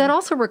 Yeah. But that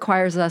also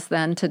requires us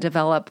then to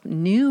develop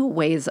new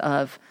ways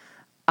of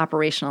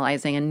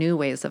operationalizing and new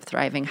ways of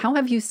thriving. How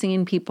have you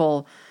seen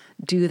people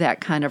do that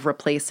kind of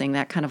replacing,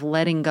 that kind of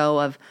letting go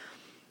of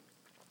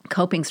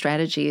coping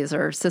strategies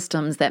or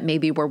systems that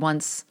maybe were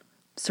once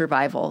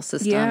survival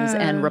systems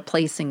and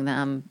replacing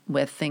them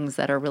with things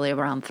that are really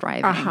around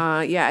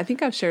thriving? Yeah, I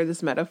think I've shared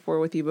this metaphor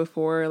with you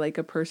before, like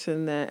a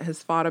person that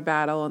has fought a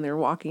battle and they're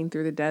walking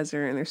through the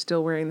desert and they're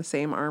still wearing the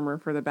same armor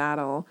for the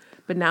battle,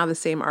 but now the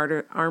same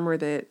armor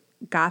that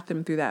got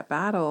them through that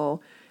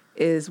battle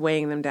is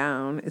weighing them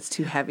down. It's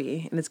too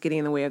heavy and it's getting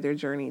in the way of their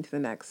journey to the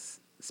next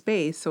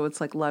space. So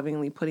it's like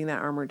lovingly putting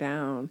that armor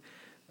down.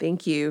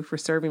 Thank you for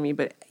serving me,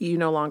 but you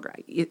no longer,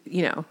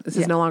 this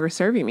is no longer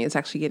serving me. It's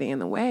actually getting in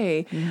the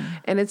way. Yeah.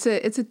 And it's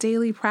a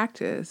daily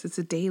practice. It's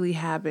a daily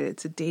habit.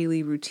 It's a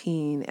daily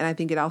routine. And I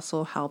think it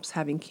also helps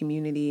having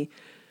community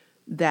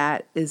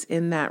that is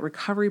in that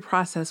recovery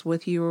process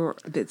with you,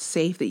 that's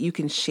safe, that you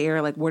can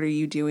share, like, what are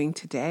you doing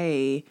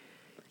today?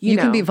 You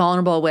can be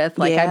vulnerable with,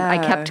 like, I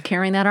kept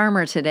carrying that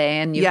armmer today,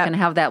 and you can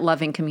have that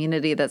loving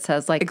community that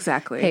says, like,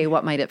 exactly, hey,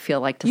 what might it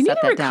feel like to set that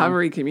down? You need a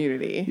recovery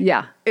community.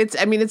 Yeah. This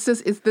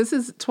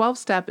is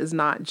 12-step is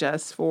not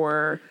just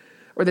for,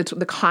 or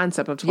the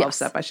concept of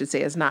 12-step, I should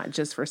say, is not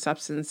just for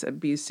substance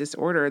abuse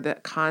disorder. The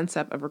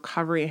concept of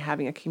recovery and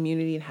having a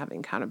community and having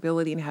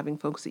accountability and having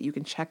folks that you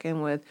can check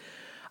in with,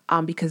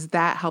 because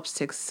that helps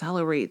to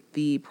accelerate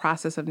the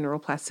process of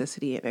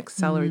neuroplasticity and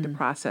accelerate the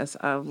process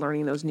of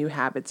learning those new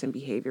habits and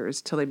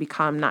behaviors till they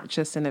become not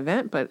just an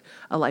event, but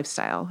a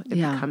lifestyle. It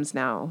becomes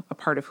now a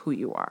part of who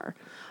you are.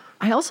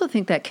 I also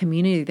think that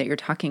community that you're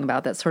talking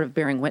about, that sort of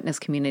bearing witness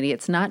community,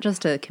 it's not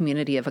just a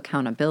community of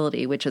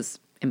accountability, which is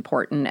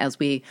important as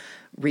we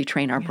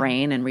retrain our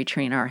brain and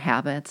retrain our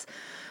habits.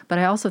 But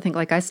I also think,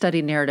 like, I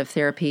studied narrative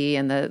therapy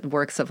and the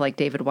works of like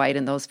David White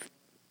and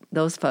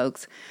those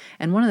folks.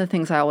 And one of the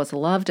things I always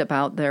loved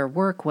about their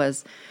work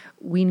was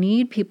we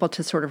need people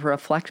to sort of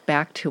reflect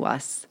back to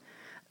us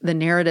the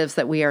narratives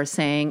that we are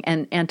saying,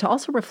 and to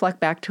also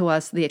reflect back to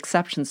us the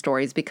exception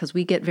stories, because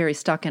we get very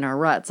stuck in our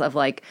ruts of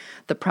like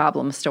the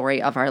problem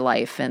story of our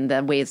life and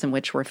the ways in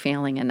which we're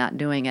failing and not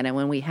doing it. And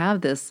when we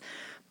have this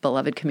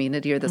beloved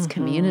community or this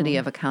community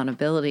of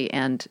accountability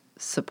and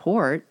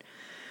support,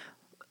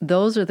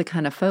 those are the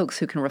kind of folks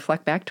who can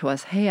reflect back to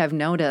us, hey, I've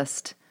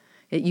noticed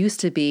it used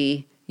to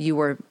be you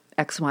were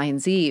X, Y,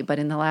 and Z, but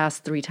in the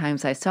last 3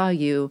 times I saw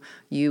you,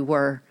 you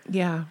were,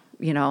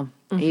 you know,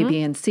 A,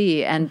 B, and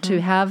C. And to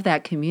have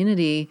that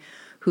community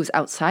who's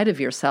outside of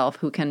yourself,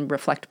 who can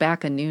reflect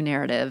back a new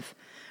narrative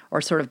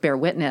or sort of bear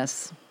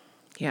witness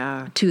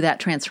to that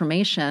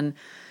transformation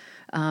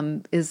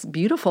is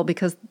beautiful,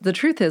 because the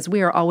truth is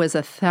we are always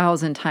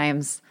 1,000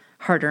 times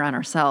harder on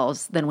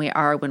ourselves than we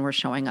are when we're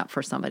showing up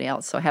for somebody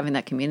else. So having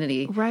that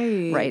community,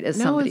 is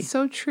somebody. It's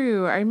so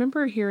true. I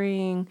remember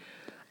hearing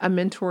a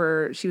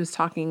mentor, she was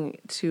talking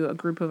to a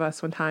group of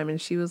us one time,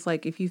 and she was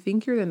like, if you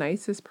think you're the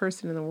nicest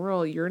person in the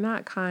world, you're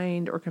not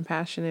kind or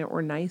compassionate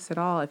or nice at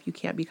all if you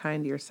can't be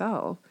kind to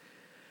yourself.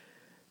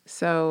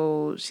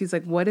 So she's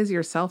like, what is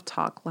your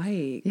self-talk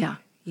like? Yeah.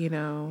 You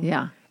know?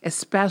 Yeah.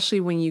 Especially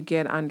when you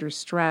get under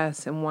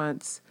stress and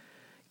once,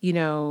 you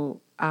know,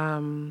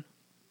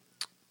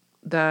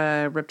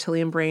 the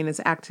reptilian brain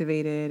is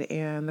activated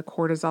and the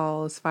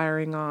cortisol is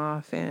firing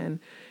off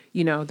and,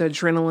 you know, the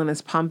adrenaline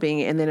is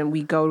pumping, and then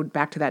we go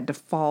back to that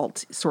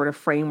default sort of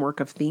framework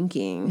of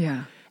thinking.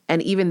 Yeah.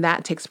 And even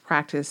that takes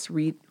practice,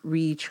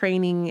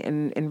 retraining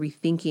and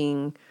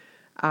rethinking,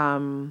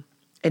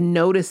 and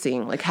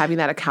noticing, like having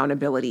that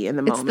accountability in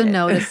the moment. It's the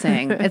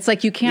noticing. It's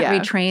like you can't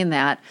retrain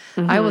that.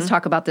 I always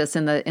talk about this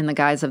in the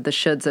guise of the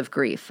shoulds of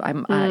grief.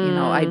 You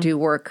know, I do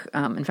work.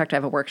 In fact, I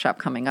have a workshop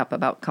coming up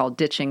called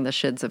Ditching the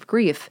Shoulds of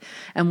Grief.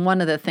 And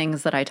one of the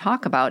things that I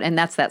talk about, and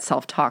that's that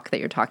self-talk that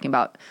you're talking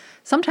about.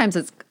 Sometimes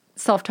it's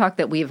self-talk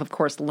that we've, of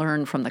course,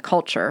 learned from the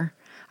culture.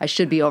 I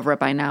should be over it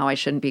by now. I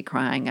shouldn't be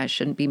crying. I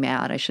shouldn't be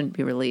mad. I shouldn't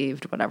be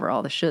relieved, whatever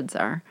all the shoulds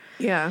are.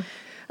 Yeah.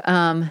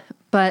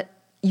 But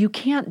you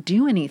can't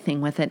do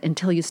anything with it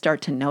until you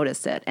start to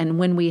notice it. And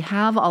when we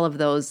have all of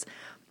those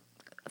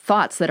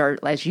thoughts that are,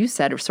 as you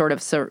said, are sort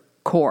of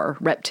core,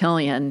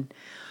 reptilian,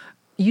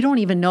 you don't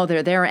even know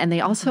they're there. And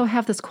they also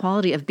have this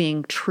quality of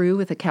being true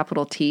with a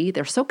capital T.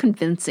 They're so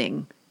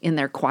convincing in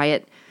their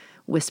quiet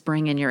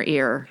whispering in your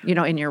ear, you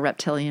know, in your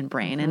reptilian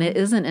brain. And it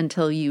isn't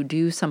until you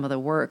do some of the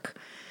work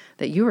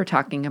that you were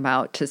talking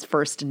about to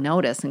first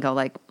notice and go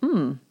like,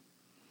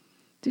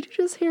 did you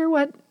just hear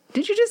what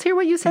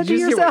you said to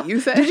yourself? Did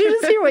you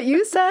just hear what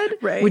you said?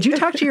 Right. Would you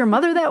talk to your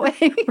mother that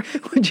way?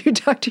 Would you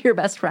talk to your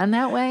best friend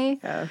that way?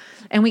 Yeah.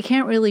 And we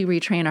can't really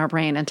retrain our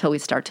brain until we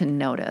start to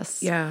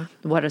notice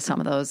what are some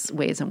of those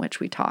ways in which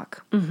we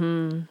talk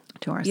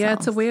to ourselves. Yeah,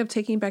 it's a way of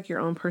taking back your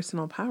own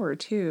personal power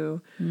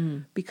too.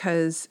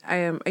 Because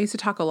I used to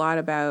talk a lot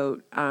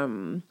about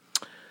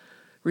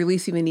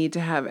releasing the need to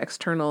have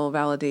external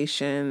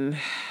validation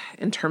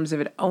in terms of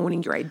it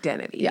owning your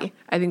identity. Yeah.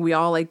 I think we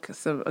all like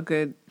a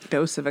good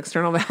dose of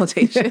external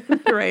validation,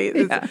 right?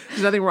 There's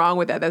nothing wrong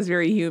with that. That's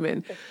very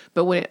human.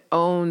 But when it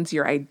owns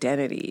your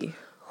identity,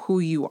 who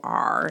you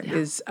are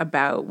is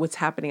about what's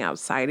happening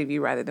outside of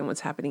you rather than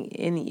what's happening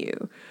in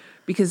you.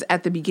 Because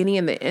at the beginning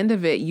and the end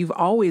of it, you've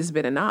always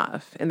been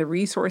enough. And the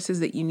resources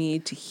that you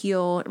need to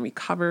heal and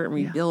recover and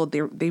rebuild,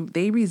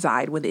 they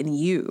reside within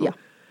you. Yeah.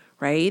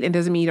 Right? It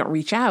doesn't mean you don't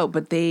reach out,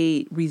 but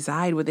they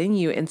reside within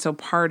you. And so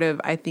part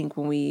of, I think,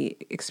 when we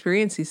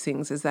experience these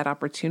things is that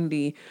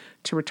opportunity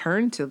to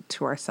return to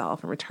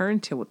ourselves and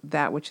return to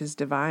that which is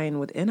divine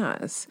within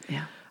us.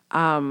 Yeah.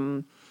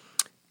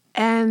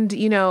 And,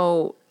 you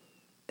know,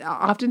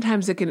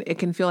 oftentimes it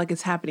can feel like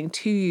it's happening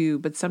to you,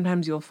 but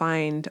sometimes you'll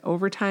find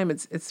over time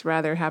it's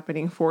rather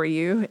happening for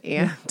you.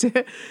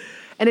 And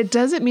and it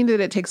doesn't mean that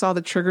it takes all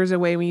the triggers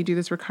away when you do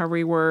this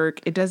recovery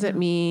work. It doesn't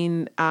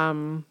mean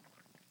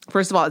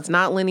first of all, it's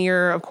not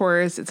linear, of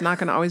course. It's not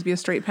going to always be a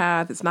straight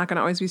path. It's not going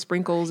to always be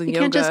sprinkles and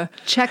yoga. You can't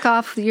just check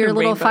off your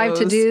little 5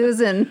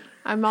 to-dos and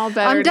I'm all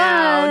better I'm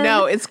done. now.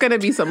 No, it's going to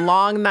be some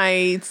long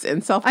nights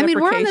and self-deprecation. I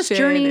mean, we're on this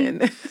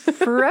journey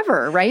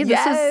forever, right?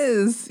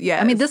 Yes.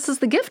 I mean, this is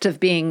the gift of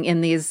being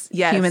in these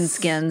human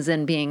skins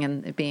and being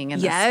in this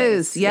space.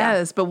 Yes.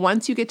 Yeah. But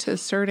once you get to a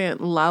certain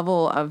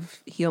level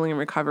of healing and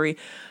recovery,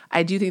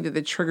 I do think that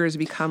the triggers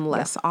become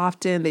less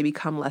often. They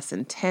become less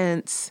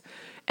intense.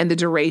 And the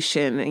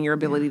duration and your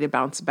ability to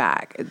bounce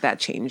back, that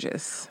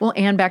changes. Well,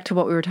 and back to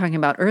what we were talking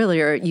about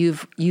earlier,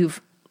 you've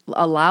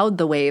allowed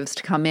the waves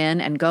to come in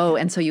and go.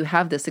 And so you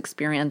have this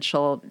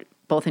experiential,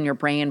 both in your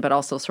brain, but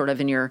also sort of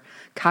in your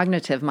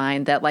cognitive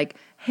mind that like,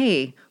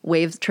 hey,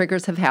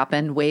 triggers have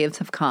happened, waves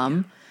have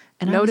come,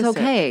 and Notice I was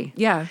okay. it.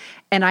 Yeah.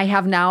 And I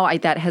have now,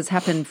 that has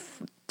happened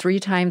 3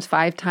 times,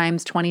 5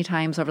 times, 20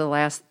 times over the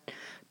last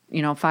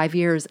 5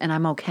 years, and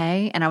I'm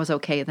okay, and I was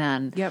okay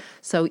then. Yep.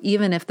 So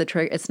even if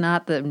it's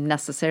not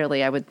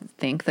necessarily, I would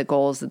think, the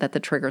goal is that the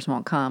triggers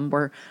won't come.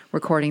 We're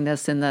recording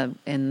this in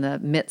the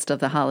midst of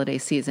the holiday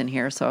season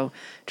here, so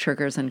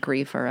triggers and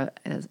grief are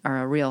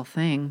a real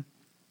thing.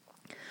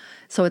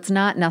 So it's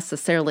not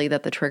necessarily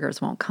that the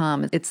triggers won't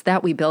come. It's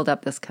that we build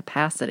up this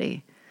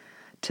capacity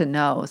to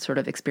know sort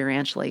of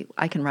experientially,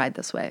 I can ride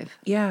this wave.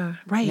 Yeah,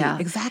 right. Yeah.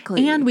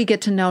 Exactly. And we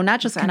get to know not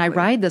just can I Exactly.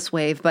 ride this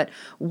wave, but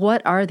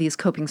what are these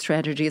coping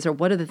strategies, or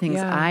what are the things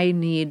Yeah. I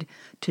need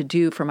to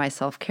do for my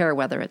self-care,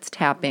 whether it's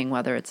tapping,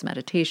 whether it's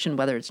meditation,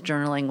 whether it's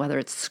journaling, whether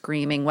it's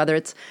screaming, whether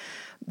it's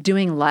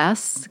doing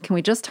less. Can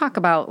we just talk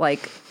about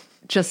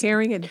just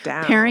Paring it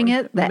down. paring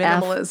it the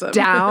Minimalism. F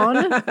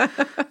down?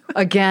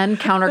 Again,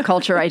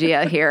 counterculture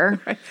idea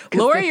here. Right.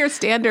 Lower your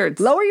standards.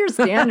 Lower your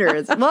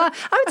standards. Well,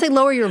 I would say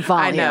lower your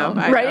volume.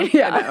 I right? know,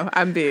 Yeah. I know.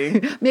 I'm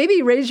being.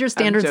 Maybe raise your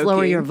standards,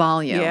 lower joking. your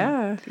volume.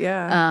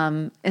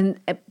 Yeah.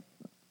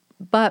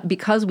 But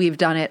because we've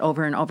done it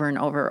over and over and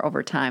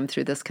over time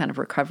through this kind of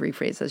recovery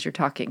phase, as you're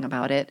talking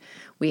about it,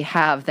 we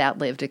have that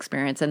lived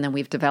experience, and then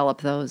we've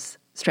developed those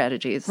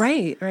strategies.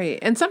 Right.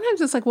 And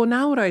sometimes it's like, well,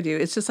 now what do I do?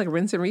 It's just like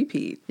rinse and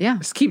repeat. Yeah.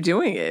 Just keep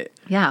doing it.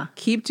 Yeah.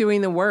 Keep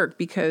doing the work,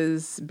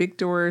 because big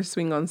doors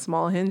swing on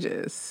small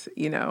hinges.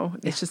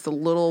 It's just a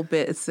little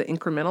bit, it's the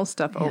incremental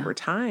stuff over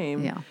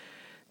time Yeah.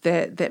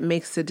 that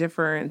makes the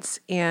difference.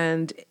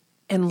 And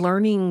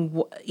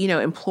learning,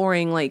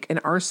 employing like an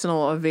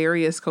arsenal of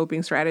various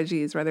coping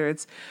strategies, whether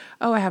it's,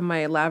 I have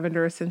my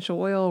lavender essential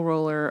oil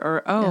roller,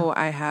 or,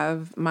 I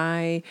have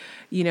my,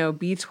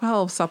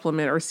 B12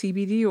 supplement or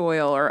CBD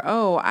oil, or,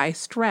 I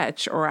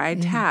stretch, or I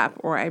tap,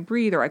 or I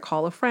breathe, or I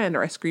call a friend,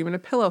 or I scream in a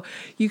pillow.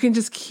 You can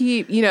just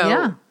keep,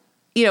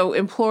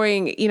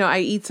 employing, I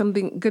eat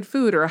something good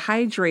food, or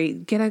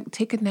hydrate,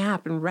 take a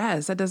nap and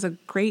rest. That does a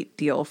great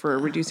deal for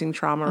reducing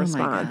trauma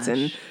response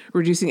and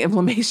reducing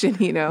inflammation,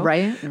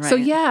 Right.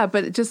 So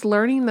but just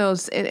learning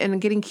those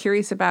and getting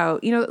curious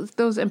about,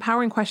 those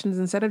empowering questions,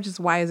 instead of just,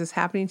 why is this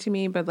happening to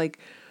me? But like,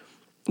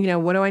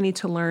 what do I need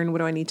to learn? What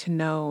do I need to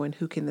know? And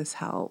who can this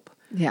help?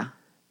 Yeah.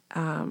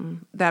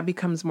 That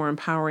becomes more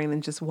empowering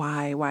than just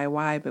why,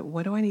 but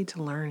what do I need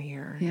to learn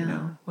here?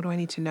 Yeah. What do I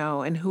need to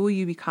know? And who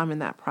you become in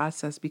that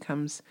process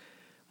becomes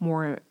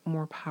more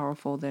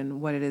powerful than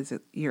what it is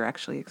that you're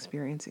actually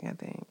experiencing, I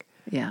think.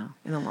 Yeah.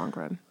 In the long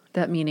run.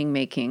 That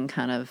meaning-making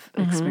kind of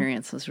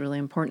experience is really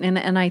important.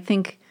 And I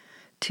think,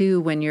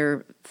 too, when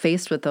you're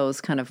faced with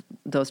those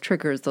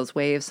triggers, those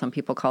waves, some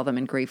people call them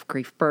in grief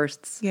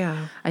bursts.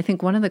 Yeah. I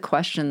think one of the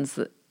questions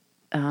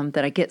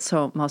that I get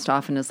so most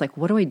often is like,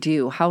 what do I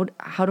do? How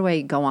do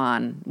I go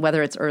on,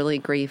 whether it's early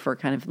grief or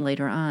kind of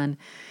later on?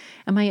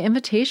 And my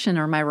invitation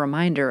or my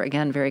reminder,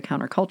 again, very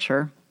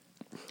counterculture,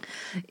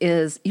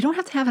 is you don't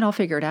have to have it all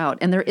figured out.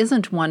 And there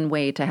isn't one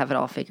way to have it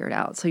all figured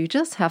out. So you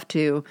just have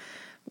to,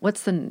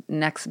 what's the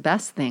next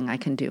best thing I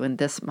can do in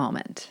this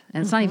moment?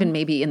 And it's not even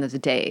maybe in this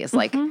day. It's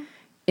like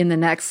in the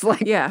next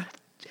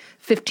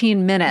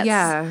 15 minutes.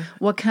 Yeah.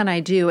 What can I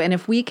do? And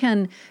if we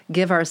can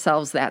give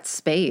ourselves that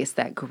space,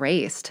 that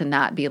grace to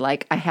not be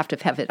like, I have to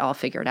have it all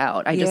figured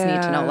out. I just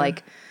need to know,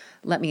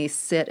 let me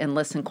sit and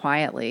listen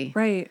quietly.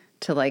 Right.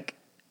 To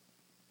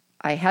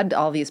I had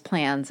all these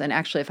plans. And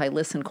actually, if I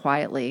listen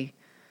quietly,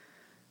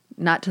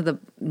 not to the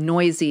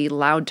noisy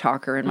loud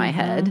talker in my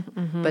head,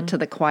 but to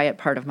the quiet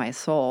part of my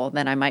soul,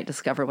 then I might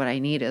discover what I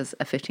need is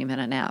a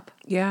 15-minute nap.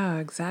 Yeah,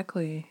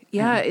 exactly.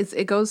 Yeah.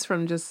 It goes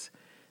from just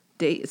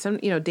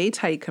day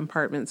tight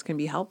compartments can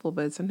be helpful,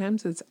 but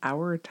sometimes it's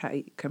hour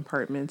tight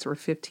compartments or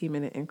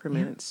 15-minute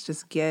increments.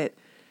 Just get,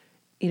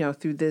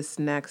 through this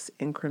next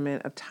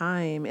increment of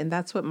time. And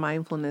that's what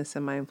mindfulness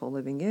and mindful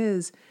living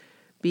is,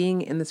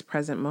 being in this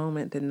present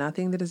moment, that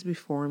nothing that is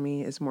before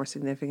me is more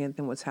significant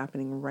than what's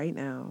happening right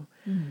now.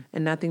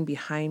 And nothing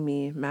behind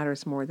me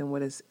matters more than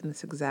what is in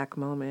this exact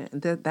moment.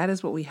 And that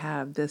is what we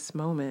have, this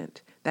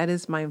moment. That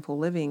is mindful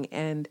living.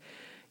 And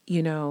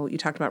you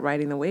talked about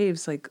riding the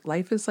waves. Like,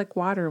 life is like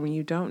water. When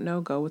you don't know,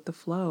 go with the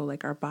flow.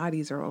 Like, our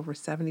bodies are over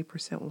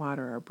 70%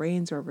 water. Our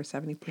brains are over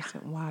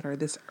 70% water.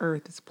 This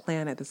earth, this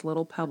planet, this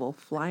little pebble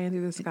flying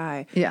through the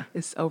sky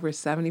is over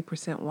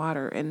 70%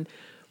 water. And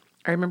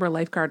I remember a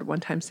lifeguard one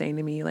time saying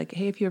to me, like,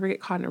 hey, if you ever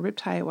get caught in a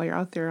riptide while you're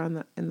out there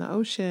in the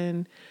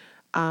ocean,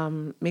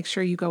 make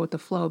sure you go with the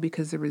flow,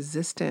 because the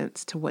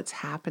resistance to what's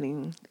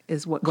happening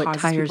is what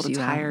causes people to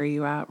tire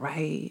you out.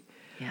 Right.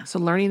 Yeah. So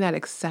learning that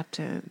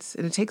acceptance,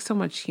 and it takes so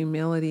much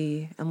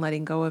humility and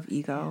letting go of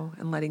ego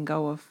and letting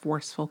go of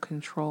forceful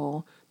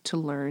control to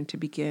learn to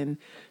begin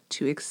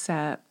to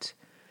accept.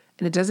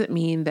 And it doesn't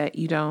mean that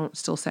you don't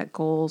still set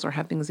goals or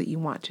have things that you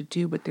want to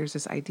do, but there's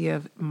this idea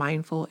of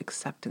mindful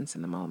acceptance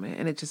in the moment.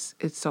 And it's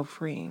so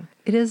freeing.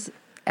 It is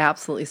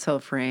absolutely so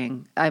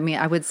freeing. I mean,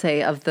 I would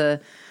say of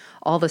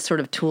all the sort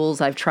of tools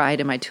I've tried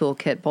in my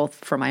toolkit, both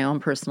for my own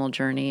personal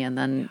journey and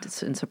then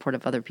in support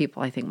of other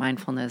people, I think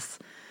mindfulness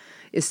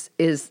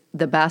is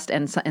the best,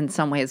 and in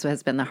some ways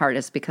has been the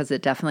hardest, because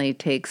it definitely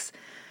takes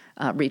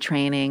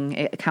retraining.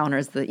 It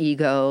counters the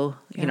ego.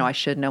 Yeah. I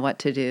should know what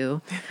to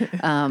do.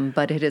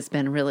 But it has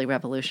been really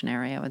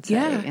revolutionary, I would say.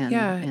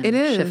 in it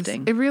is.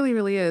 shifting. It really,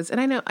 really is.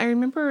 And I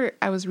remember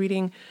I was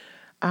reading,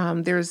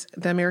 there's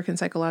the American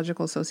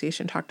Psychological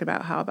Association talked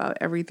about how about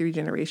every 3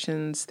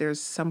 generations, there's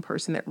some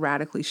person that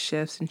radically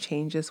shifts and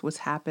changes what's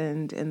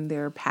happened in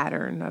their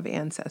pattern of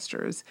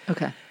ancestors.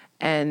 Okay.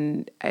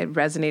 And it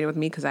resonated with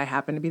me because I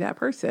happen to be that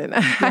person.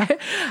 Yeah.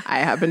 I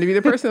happen to be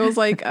the person who was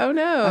like, oh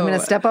no. I'm going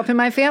to step up in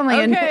my family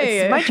and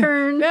it's my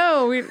turn.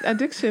 No,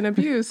 addiction,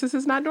 abuse, this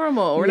is not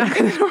normal. We're not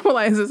going to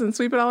normalize this and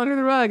sweep it all under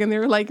the rug. And they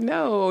were like,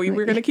 no,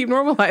 we're going to keep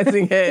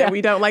normalizing it.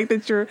 We don't like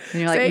that you're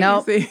saying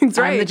like, these things.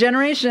 Right. I'm the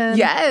generation.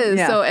 Yes.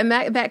 Yeah. So, and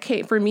that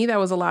came, for me, that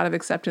was a lot of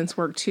acceptance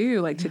work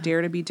too, like to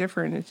dare to be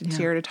different and to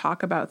dare to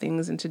talk about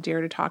things and to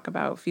dare to talk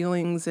about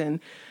feelings and,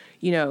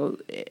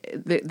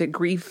 the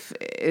grief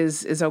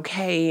is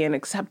okay and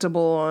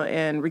acceptable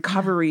and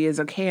recovery is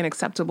okay and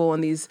acceptable.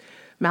 And these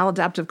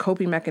maladaptive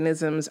coping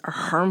mechanisms are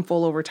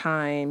harmful over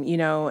time,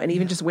 and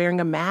even just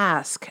wearing a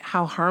mask,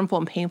 how harmful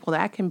and painful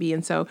that can be.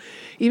 And so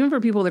even for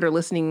people that are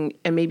listening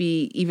and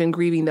maybe even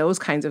grieving those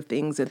kinds of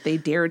things, that they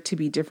dare to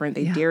be different,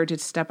 they dare to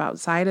step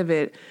outside of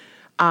it.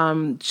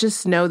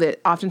 Just know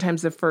that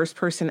oftentimes the first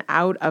person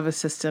out of a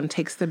system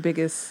takes the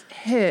biggest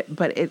hit,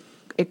 but it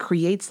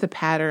creates the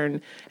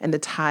pattern and the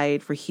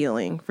tide for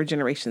healing for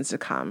generations to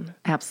come.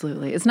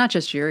 Absolutely. It's not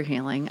just your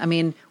healing. I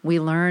mean, we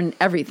learn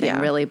everything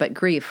really, but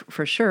grief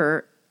for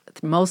sure,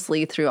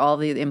 mostly through all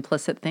the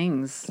implicit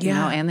things,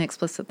 and the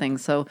explicit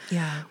things. So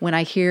when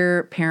I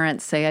hear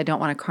parents say, I don't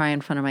want to cry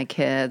in front of my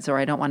kids, or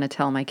I don't want to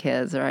tell my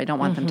kids, or I don't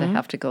want them to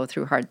have to go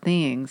through hard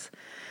things,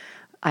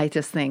 I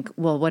just think,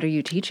 well, what are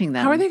you teaching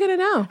them? How are they going to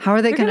know? How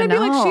are they going to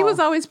know? Be like, she was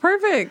always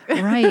perfect.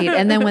 Right.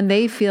 And then when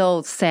they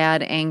feel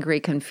sad, angry,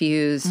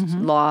 confused,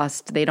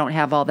 lost, they don't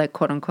have all the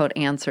quote unquote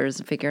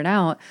answers figured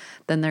out,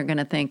 then they're going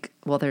to think,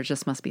 well, there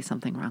just must be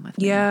something wrong with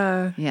me.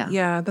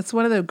 Yeah. That's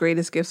one of the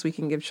greatest gifts we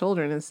can give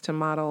children is to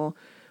model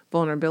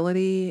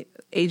vulnerability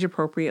age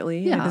appropriately.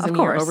 Yeah, it doesn't of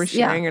mean you're course.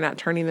 oversharing. You're not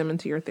turning them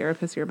into your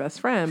therapist or your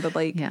best friend, but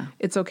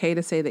it's okay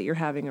to say that you're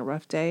having a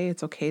rough day.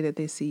 It's okay that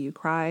they see you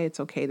cry. It's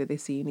okay that they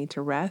see you need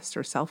to rest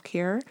or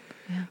self-care.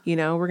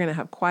 Yeah. We're going to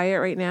have quiet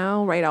right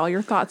now. Write all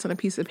your thoughts on a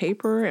piece of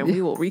paper and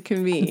we will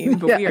reconvene.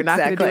 But we are not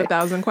going to do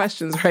 1,000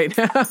 questions right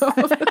now.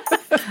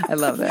 I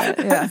love that.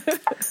 Yeah.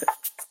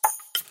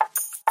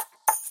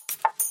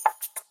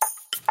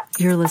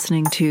 You're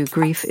listening to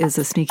Grief is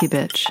a Sneaky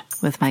Bitch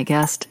with my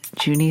guest,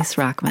 Junice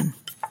Rockman.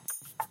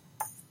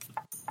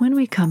 When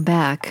we come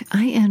back,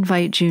 I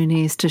invite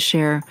Junice to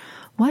share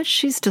what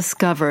she's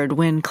discovered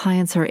when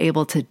clients are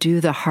able to do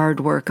the hard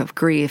work of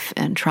grief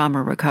and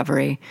trauma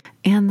recovery,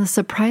 and the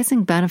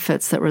surprising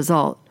benefits that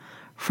result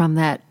from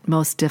that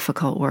most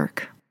difficult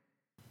work.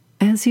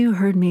 As you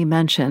heard me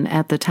mention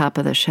at the top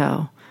of the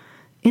show,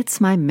 it's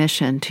my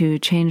mission to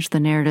change the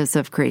narratives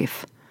of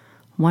grief,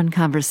 one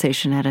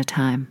conversation at a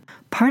time.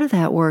 Part of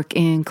that work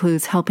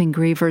includes helping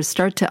grievers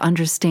start to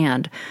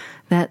understand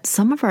that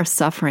some of our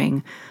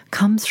suffering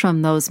comes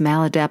from those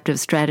maladaptive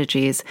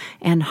strategies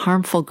and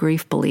harmful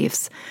grief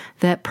beliefs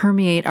that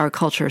permeate our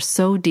culture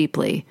so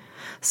deeply,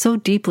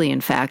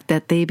 in fact,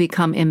 that they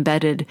become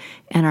embedded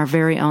in our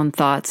very own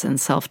thoughts and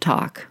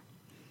self-talk.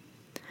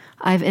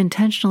 I've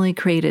intentionally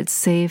created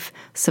safe,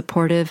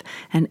 supportive,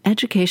 and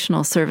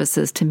educational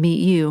services to meet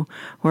you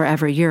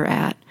wherever you're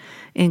at,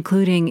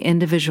 including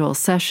individual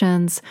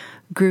sessions,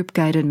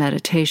 group-guided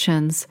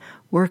meditations,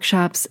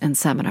 workshops, and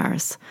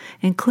seminars,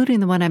 including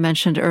the one I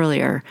mentioned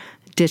earlier,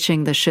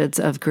 Ditching the Shoulds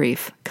of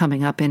Grief,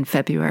 coming up in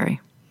February.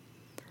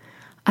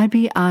 I'd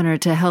be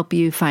honored to help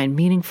you find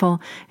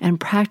meaningful and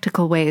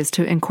practical ways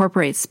to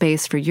incorporate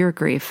space for your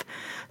grief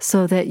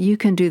so that you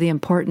can do the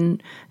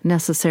important,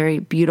 necessary,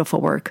 beautiful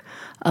work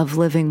of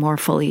living more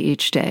fully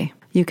each day.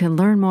 You can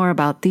learn more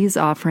about these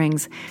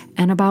offerings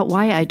and about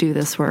why I do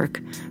this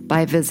work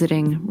by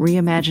visiting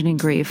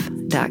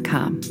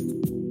reimagininggrief.com.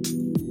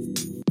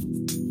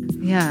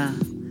 Yeah.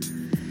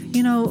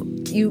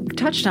 You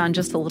touched on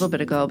just a little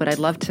bit ago, but I'd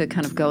love to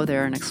kind of go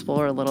there and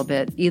explore a little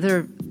bit,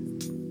 either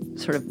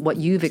sort of what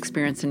you've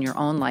experienced in your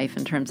own life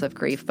in terms of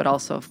grief, but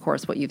also, of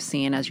course, what you've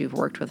seen as you've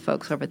worked with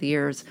folks over the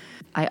years.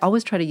 I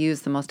always try to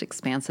use the most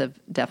expansive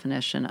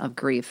definition of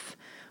grief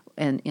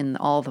in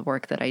all the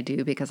work that I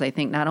do, because I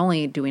think not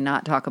only do we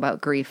not talk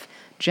about grief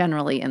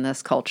generally in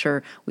this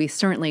culture, we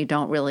certainly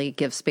don't really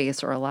give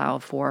space or allow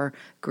for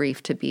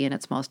grief to be in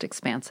its most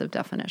expansive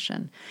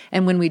definition.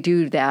 And when we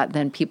do that,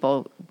 then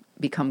people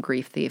become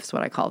grief thieves,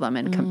 what I call them,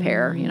 and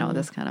compare,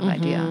 this kind of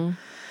idea.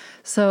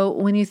 So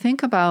when you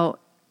think about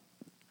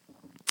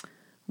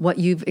what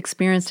you've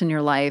experienced in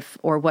your life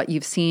or what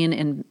you've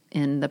seen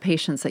in the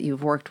patients that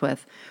you've worked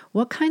with,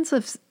 what kinds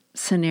of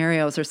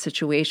scenarios or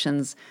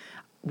situations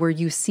were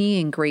you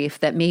seeing grief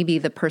that maybe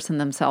the person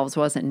themselves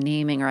wasn't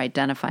naming or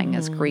identifying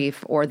as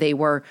grief, or they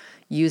were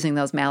using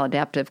those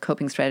maladaptive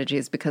coping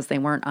strategies because they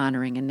weren't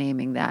honoring and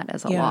naming that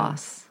as a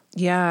loss?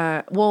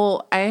 Yeah.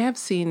 Well, I have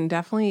seen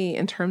definitely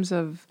in terms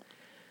of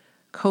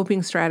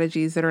coping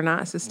strategies that are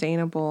not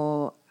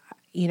sustainable,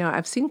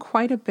 I've seen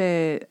quite a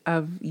bit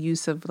of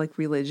use of like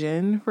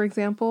religion, for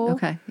example.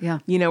 Okay. Yeah.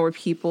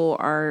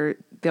 Where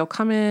they'll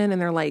come in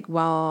and they're like,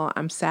 well,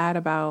 I'm sad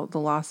about the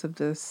loss of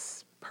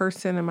this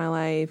person in my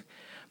life,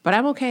 but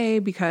I'm okay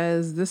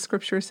because this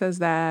scripture says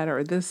that,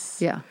 or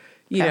this,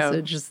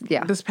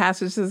 this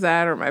passage says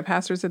that, or my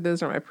pastor said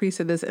this, or my priest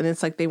said this. And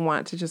it's like they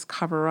want to just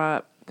cover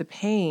up the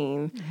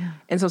pain. Yeah.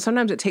 And so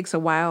sometimes it takes a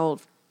while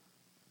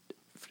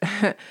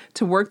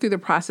to work through the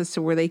process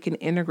to where they can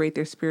integrate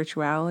their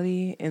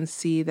spirituality and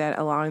see that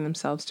allowing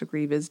themselves to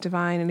grieve is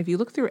divine. And if you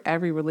look through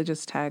every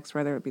religious text,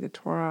 whether it be the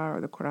Torah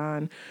or the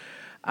Quran,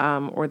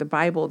 or the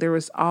Bible, there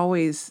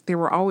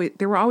were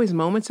always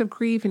moments of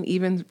grief, and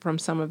even from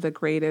some of the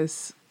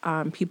greatest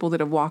people that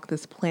have walked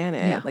this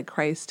planet, like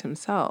Christ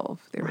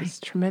himself, there was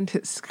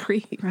tremendous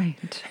grief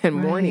and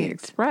mourning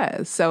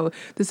expressed. So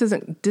this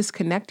doesn't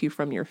disconnect you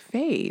from your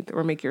faith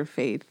or make your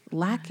faith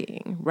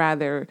lacking.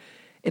 Rather,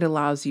 it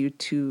allows you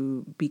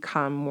to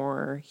become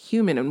more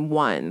human and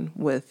one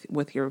with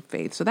your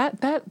faith. So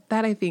that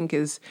I think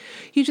is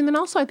huge. And then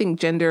also I think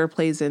gender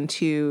plays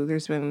into,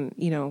 there's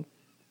been,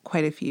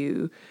 quite a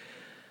few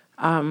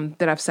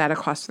that I've sat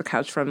across the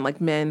couch from, like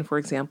men, for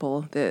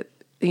example, that,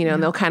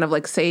 and they'll kind of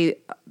like say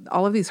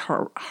all of these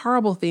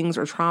horrible things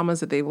or traumas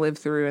that they've lived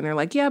through. And they're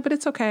like, yeah, but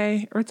it's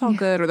okay. Or it's all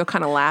good. Or they'll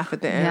kind of laugh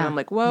at the end. I'm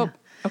like, whoa,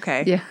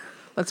 okay. Yeah.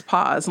 Let's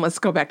pause and let's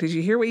go back. Did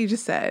you hear what you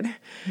just said?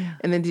 Yeah.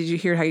 And then did you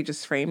hear how you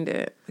just framed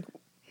it? Like,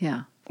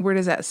 where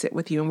does that sit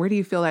with you? And where do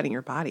you feel that in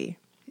your body?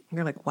 And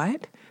you're like,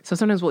 what? So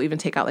sometimes we'll even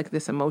take out like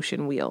this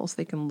emotion wheel so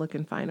they can look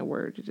and find a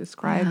word to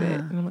describe it.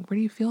 And I'm like, where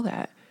do you feel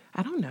that?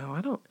 I don't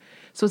know.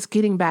 So it's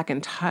getting back in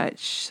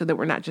touch so that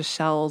we're not just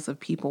shells of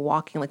people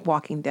walking like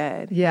Walking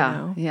Dead.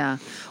 Yeah. Yeah.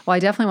 Well, I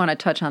definitely want to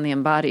touch on the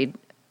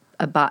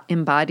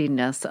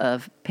embodiedness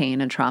of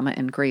pain and trauma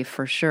and grief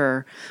for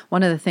sure.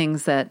 One of the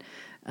things that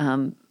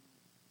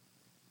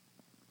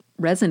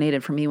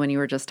resonated for me when you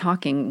were just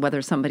talking,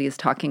 whether somebody is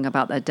talking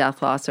about a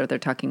death loss or they're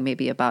talking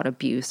maybe about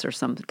abuse or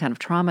some kind of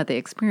trauma they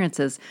experience,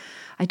 is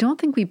I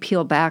don't think we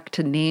peel back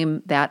to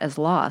name that as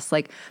loss.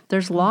 Like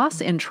there's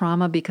loss in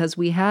trauma because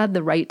we had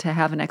the right to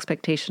have an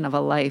expectation of a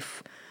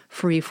life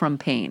free from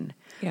pain,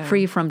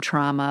 free from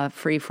trauma,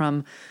 free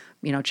from,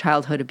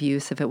 childhood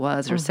abuse if it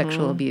was, or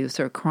sexual abuse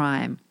or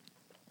crime.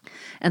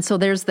 And so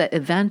there's the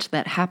event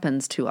that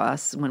happens to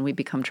us when we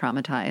become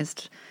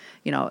traumatized,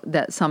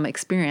 that some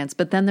experience.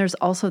 But then there's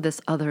also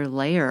this other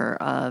layer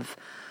of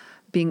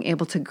being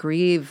able to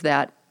grieve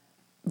that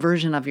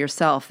version of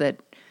yourself that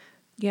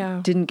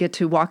didn't get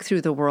to walk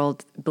through the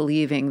world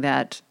believing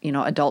that,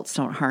 adults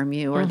don't harm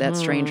you, or that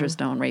strangers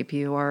don't rape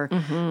you, or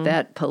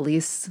that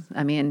police,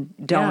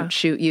 don't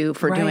shoot you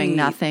for doing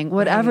nothing,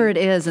 whatever it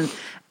is.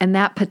 And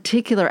that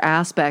particular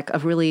aspect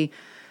of really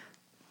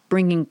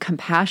bringing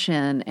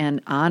compassion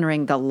and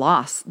honoring the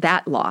loss,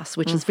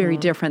 which is very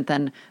different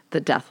than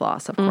the death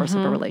loss, of course,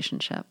 of a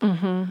relationship.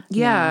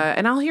 Yeah.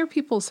 And I'll hear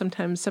people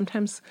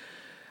sometimes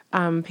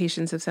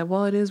patients have said,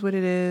 well, it is what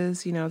it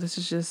is. This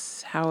is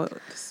just how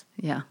it's.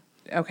 Yeah.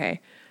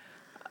 Okay.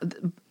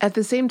 At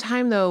the same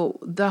time, though,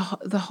 the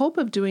hope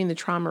of doing the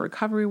trauma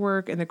recovery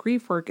work and the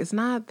grief work is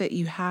not that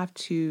you have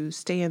to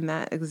stay in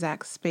that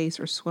exact space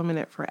or swim in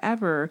it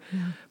forever. Yeah.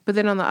 But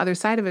then on the other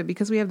side of it,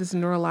 because we have this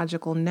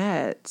neurological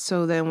net,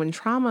 so then when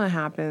trauma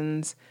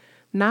happens,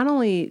 not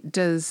only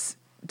does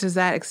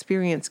that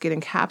experience get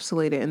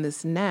encapsulated in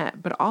this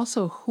net, but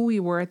also who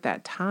we were at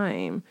that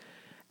time,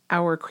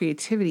 our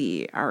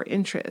creativity, our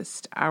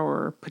interest,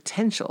 our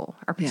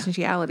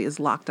potentiality is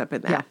locked up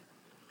in that. Yeah.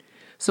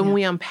 So when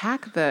we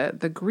unpack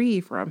the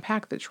grief or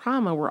unpack the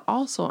trauma, we're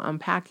also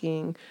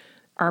unpacking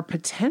our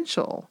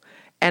potential.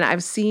 And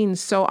I've seen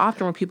so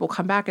often where people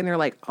come back and they're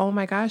like, oh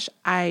my gosh,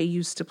 I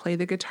used to play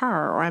the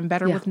guitar, or I'm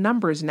better with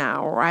numbers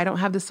now, or I don't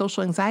have the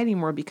social anxiety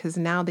anymore, because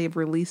now they've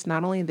released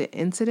not only the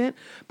incident,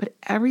 but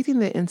everything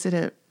the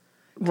incident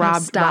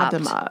robbed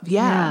them of.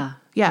 Yeah.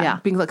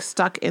 Being like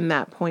stuck in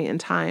that point in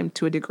time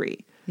to a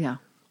degree. Yeah.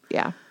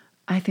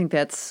 I think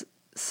that's,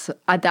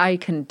 I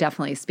can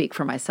definitely speak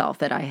for myself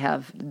that I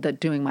have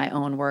doing my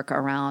own work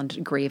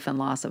around grief and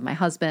loss of my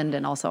husband.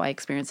 And also I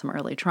experienced some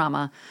early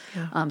trauma,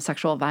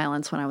 sexual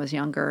violence when I was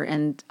younger.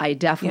 And I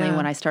definitely,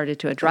 when I started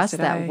to address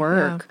that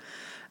work,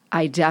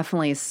 I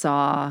definitely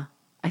saw,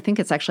 I think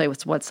it's actually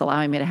what's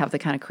allowing me to have the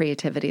kind of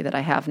creativity that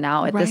I have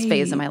now at this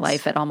phase in my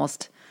life at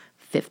almost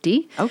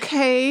 50.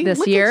 Okay.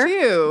 This year.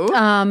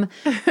 At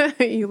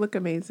you. You look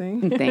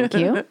amazing. Thank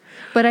you.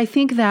 But I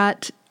think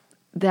that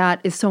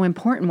is so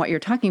important, what you're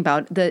talking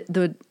about.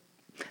 The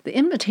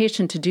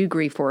invitation to do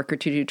grief work or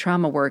to do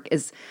trauma work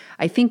is,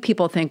 I think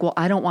people think, well,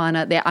 I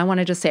want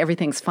to just say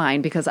everything's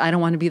fine, because I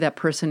don't want to be that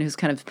person who's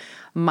kind of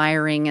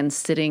miring and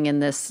sitting in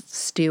this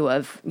stew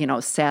of,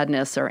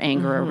 sadness or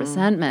anger or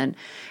resentment.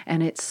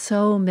 And it's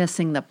so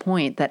missing the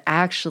point that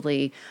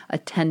actually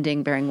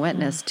attending, bearing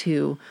witness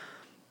to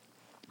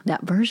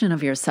that version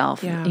of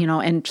yourself,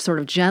 and sort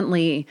of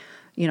gently,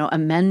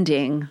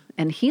 amending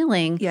and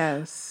healing.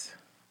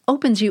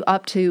 Opens you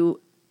up to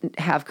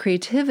have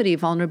creativity,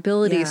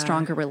 vulnerability,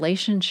 stronger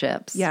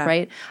relationships,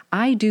 right?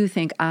 I do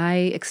think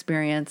I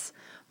experience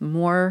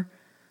more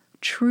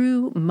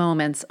true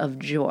moments of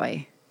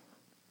joy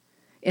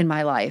in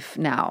my life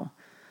now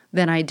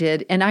than I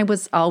did. And I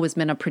was always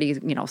been a pretty,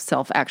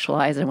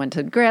 self-actualized. I went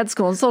to grad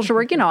school and social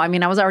work,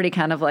 I was already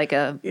kind of like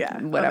a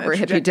whatever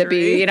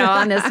hippy-dippy,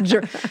 on this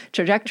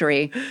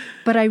trajectory.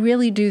 But I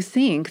really do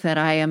think that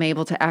I am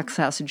able to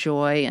access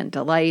joy and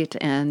delight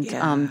and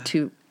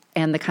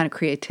and the kind of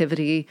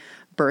creativity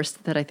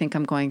burst that I think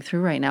I'm going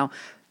through right now,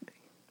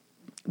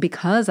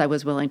 because I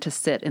was willing to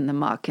sit in the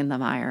muck, in the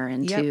mire,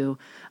 and to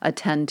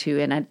attend to,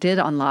 and it did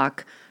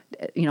unlock,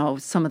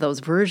 some of those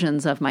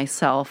versions of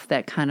myself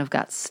that kind of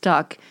got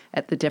stuck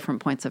at the different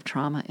points of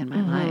trauma in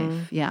my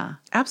life. Yeah.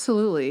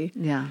 Absolutely.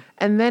 Yeah.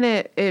 And then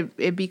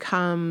it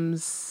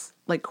becomes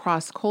like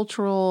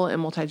cross-cultural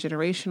and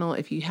multi-generational.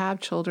 If you have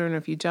children, or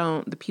if you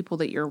don't, the people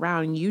that you're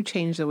around, you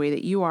change the way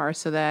that you are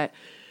so that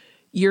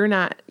you're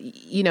not,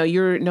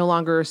 you're no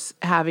longer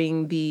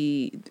having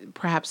the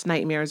perhaps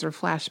nightmares or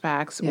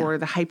flashbacks or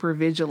the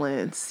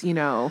hypervigilance,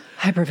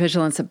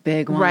 Hypervigilance, a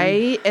big one.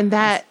 Right. And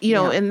that,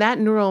 and that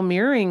neural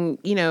mirroring,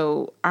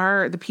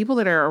 are the people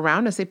that are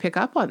around us, they pick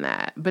up on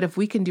that. But if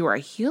we can do our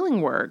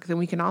healing work, then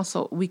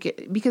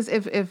because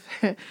if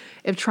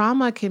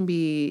trauma can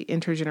be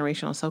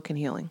intergenerational, so can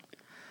healing.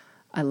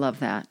 I love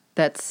that.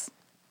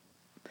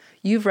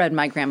 You've read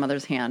My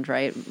Grandmother's Hand,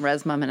 right?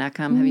 Resmaa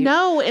Menakem. Have you?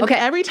 No. And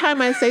every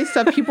time I say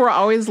stuff, people are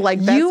always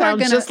like, that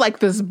sounds just like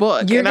this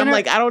book. And I'm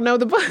like, I don't know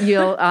the book,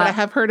 but I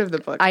have heard of the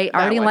book. I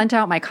already lent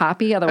out my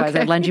copy. Otherwise,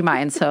 I'd lend you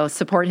mine. So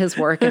support his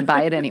work and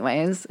buy it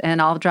anyways.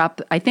 And I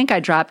dropped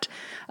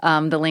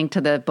the link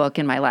to the book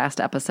in my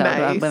last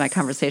episode with my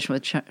conversation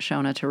with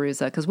Shona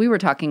Taruza, because we were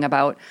talking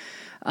about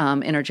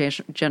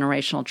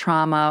intergenerational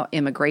trauma,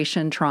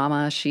 immigration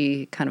trauma.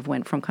 She kind of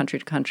went from country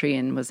to country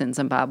and was in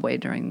Zimbabwe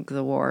during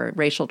the war.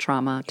 Racial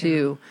trauma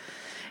too,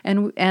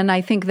 and I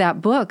think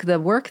that book, the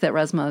work that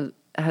Resmaa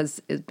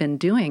has been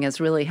doing, is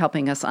really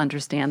helping us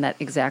understand that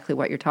exactly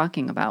what you're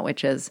talking about,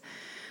 which is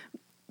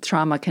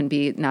trauma can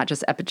be not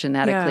just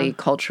epigenetically,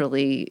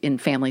 culturally, in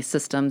family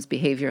systems,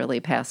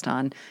 behaviorally passed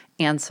on,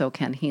 and so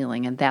can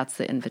healing, and that's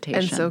the invitation.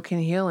 And so can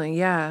healing.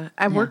 Yeah,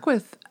 I work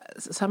with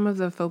some of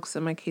the folks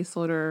in my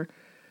caseload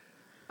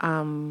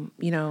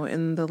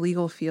in the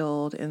legal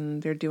field,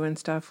 and they're doing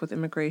stuff with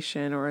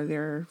immigration, or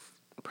they're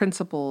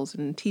principals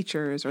and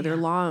teachers, or they're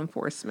law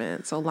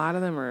enforcement. So a lot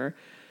of them are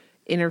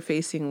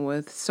interfacing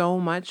with so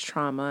much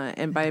trauma,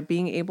 and by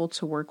being able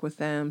to work with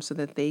them so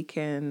that they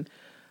can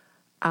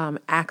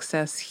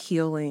access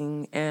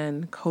healing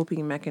and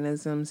coping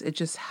mechanisms, it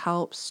just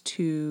helps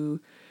to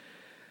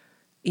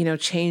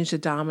change the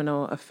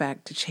domino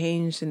effect, to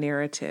change the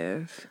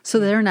narrative. So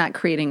they're not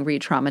creating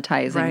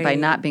re-traumatizing by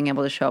not being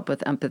able to show up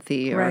with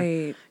empathy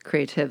or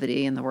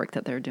creativity in the work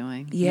that they're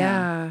doing.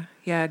 Yeah,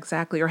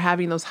 exactly. Or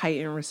having those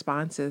heightened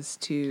responses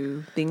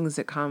to things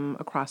that come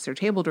across their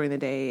table during the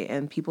day,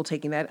 and people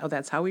taking that,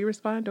 that's how we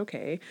respond?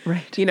 Okay.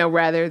 Right.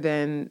 Rather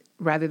than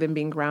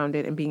being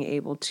grounded and being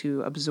able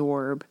to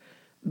absorb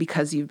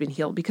because you've been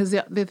healed. Because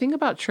the thing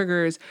about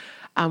triggers,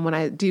 when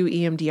I do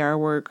EMDR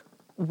work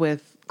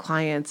with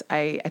clients,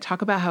 I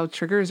talk about how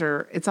triggers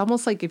it's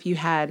almost like if you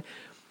had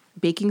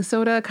baking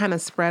soda kind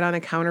of spread on a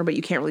counter, but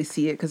you can't really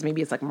see it because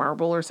maybe it's like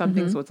marble or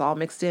something, so it's all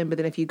mixed in. But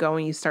then if you go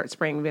and you start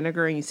spraying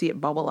vinegar and you see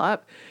it bubble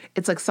up,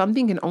 it's like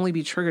something can only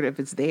be triggered if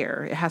it's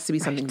there. It has to be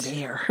something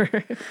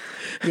there.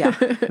 Yeah,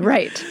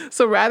 right.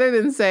 So rather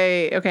than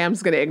say, okay, I'm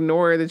just going to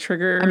ignore the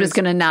trigger. I'm just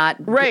going to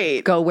not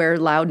go where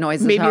loud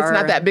noises maybe are. Maybe it's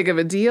not that big of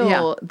a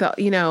deal,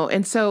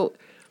 and so...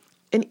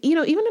 And,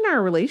 even in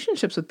our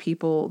relationships with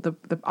people, the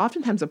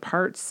oftentimes the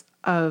parts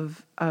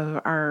of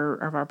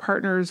our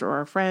partners or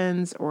our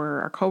friends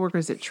or our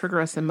coworkers that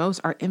trigger us the most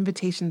are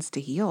invitations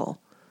to heal.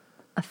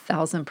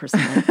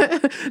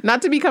 1,000%.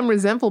 Not to become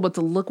resentful, but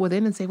to look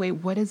within and say, wait,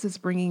 what is this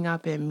bringing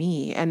up in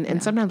me?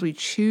 And sometimes we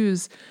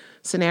choose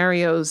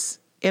scenarios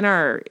in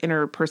our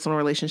interpersonal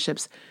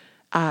relationships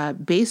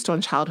based on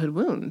childhood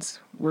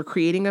wounds. We're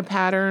creating a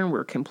pattern,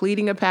 we're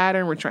completing a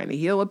pattern, we're trying to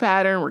heal a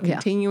pattern, we're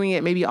continuing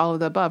it, maybe all of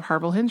the above.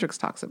 Harville Hendrix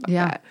talks about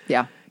that.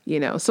 Yeah.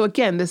 So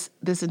again, this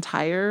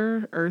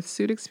entire Earth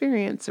suit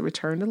experience, a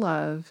return to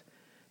love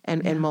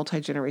and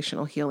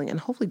multi-generational healing, and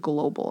hopefully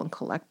global and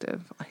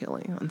collective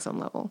healing on some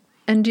level.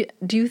 And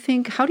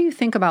how do you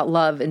think about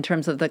love in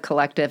terms of the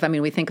collective? I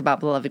mean, we think about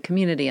beloved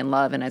community and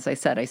love, and as I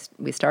said,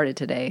 we started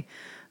today,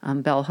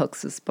 Bell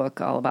Hooks' book,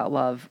 All About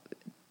Love,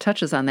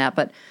 touches on that,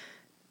 but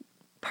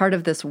part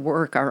of this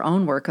work, our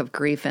own work of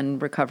grief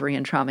and recovery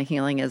and trauma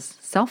healing, is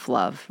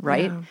self-love,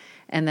 right? Yeah.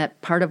 And that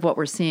part of what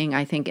we're seeing,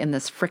 I think, in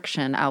this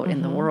friction out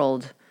in the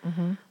world,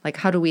 like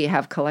how do we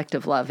have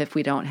collective love if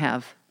we don't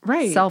have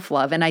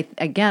self-love? And I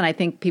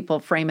think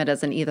people frame it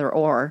as an either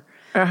or,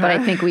 but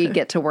I think we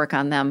get to work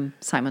on them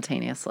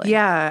simultaneously.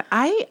 Yeah,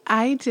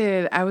 I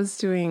did a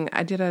segment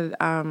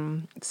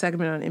on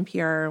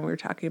NPR, and we were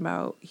talking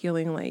about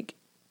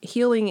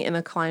healing in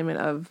a climate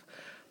of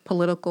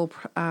political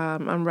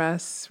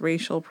unrest,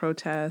 racial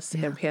protests,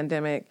 and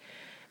pandemic.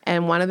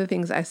 And one of the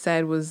things I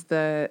said was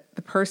the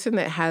person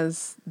that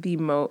has the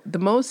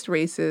most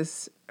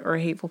racist or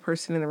hateful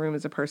person in the room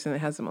is the person that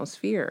has the most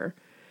fear.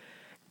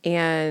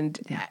 And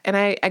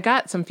I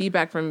got some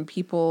feedback from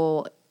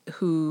people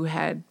who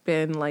had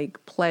been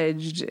like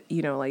pledged,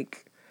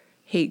 like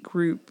hate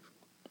group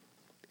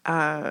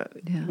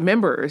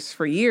members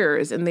for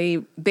years, and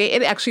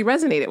it actually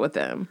resonated with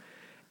them,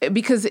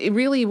 because it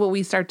really what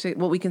we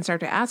can start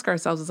to ask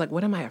ourselves is like,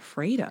 what am I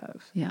afraid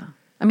of? Yeah.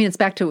 I mean, it's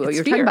back to what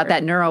you're talking about,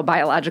 that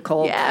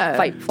neurobiological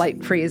fight,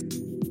 flight, freeze.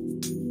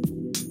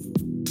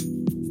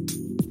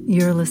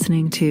 You're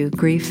listening to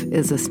Grief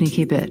is a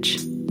Sneaky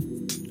Bitch.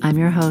 I'm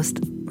your host,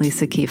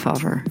 Lisa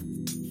Kefauver.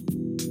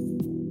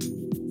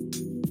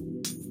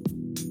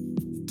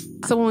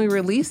 So when we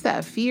release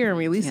that fear and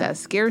release that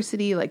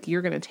scarcity, like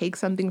you're going to take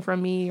something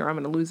from me, or I'm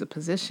going to lose a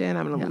position,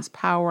 I'm going to lose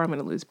power, I'm going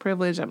to lose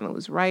privilege, I'm going to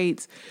lose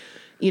rights.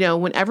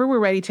 Whenever we're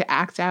ready to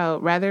act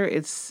out, whether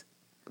it's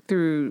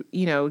through,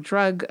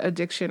 drug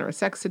addiction or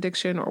sex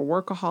addiction or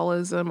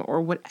workaholism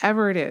or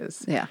whatever it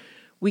is,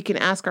 we can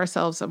ask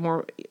ourselves a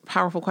more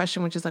powerful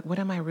question, which is like, what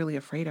am I really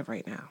afraid of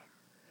right now?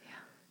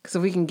 Because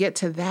if we can get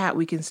to that,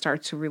 we can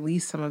start to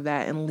release some of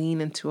that and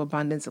lean into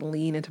abundance and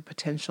lean into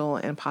potential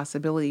and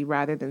possibility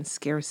rather than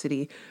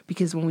scarcity.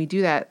 Because when we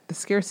do that, the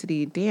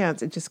scarcity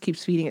dance, it just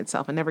keeps feeding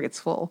itself and never gets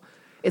full.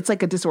 It's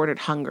like a disordered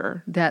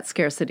hunger. That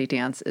scarcity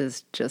dance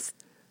is just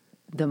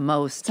the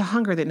most It's a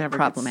hunger that never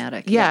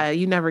problematic.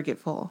 You never get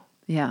full.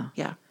 Yeah.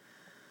 Yeah.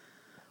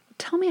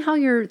 Tell me how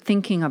you're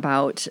thinking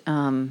about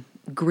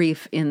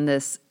grief in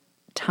this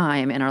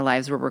time in our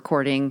lives. We're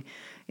recording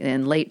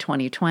in late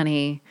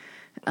 2020.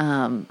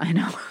 I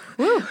know,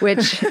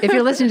 which if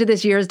you're listening to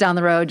this years down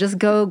the road, just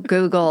go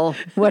Google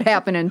what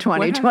happened in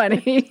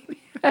 2020.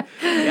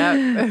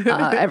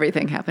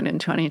 Everything happened in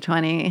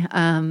 2020.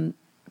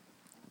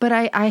 But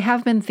I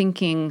have been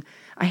thinking,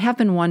 I have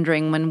been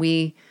wondering when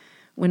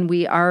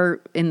we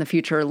are in the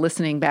future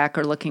listening back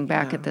or looking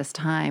back at this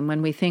time,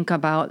 when we think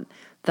about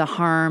the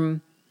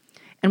harm,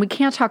 and we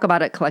can't talk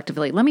about it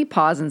collectively. Let me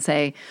pause and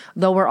say,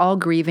 though we're all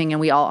grieving, and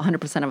we all,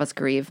 100% of us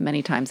grieve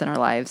many times in our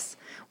lives,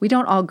 we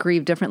don't all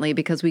grieve differently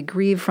because we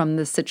grieve from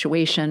this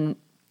situation,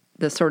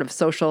 this sort of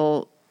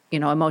social,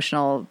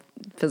 emotional,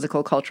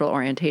 physical, cultural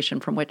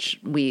orientation from which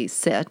we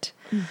sit.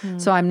 Mm-hmm.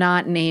 So I'm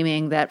not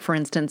naming that, for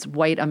instance,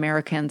 white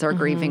Americans are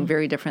grieving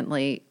very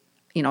differently,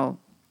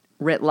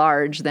 writ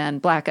large than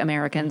Black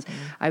Americans. Mm-hmm.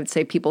 I would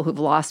say people who've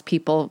lost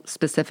people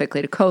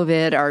specifically to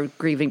COVID are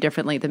grieving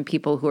differently than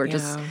people who are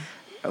just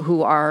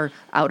who are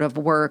out of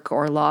work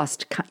or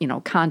lost,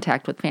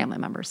 contact with family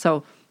members.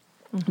 So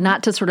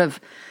not to sort of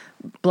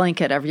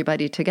blanket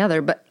everybody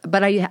together, but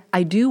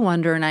I do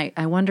wonder, and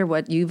I wonder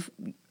what you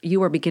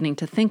are beginning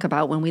to think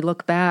about when we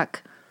look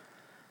back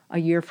a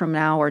year from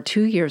now or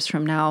 2 years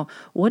from now.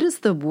 What is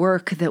the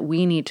work that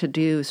we need to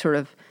do sort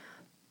of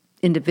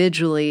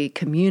individually,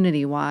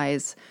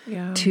 community-wise,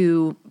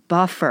 to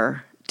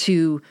buffer,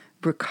 to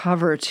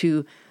recover,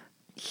 to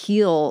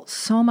heal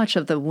so much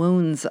of the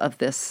wounds of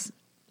this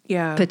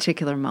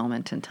particular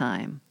moment in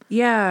time?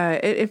 Yeah,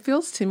 it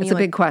feels to me it's a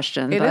big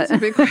question. It is a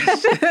big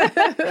question.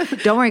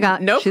 Don't worry,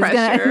 God. No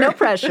pressure. No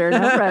pressure.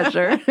 No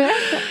pressure.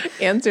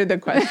 Answer the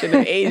question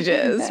of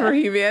ages for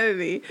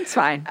humanity. It's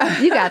fine.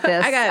 You got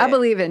this. I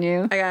believe in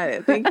you. I got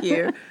it. Thank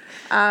you.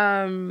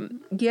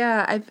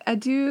 I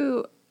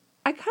do.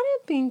 I kind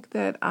of think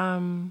that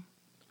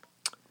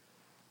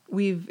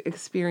we've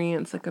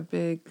experienced like a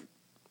big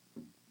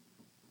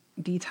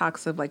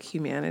detox of like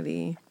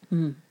humanity.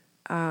 Mm.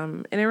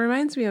 And it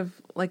reminds me of,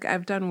 like,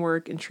 I've done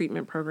work in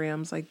treatment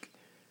programs, like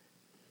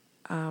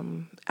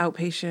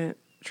outpatient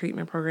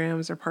treatment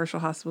programs or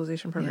partial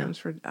hospitalization programs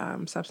for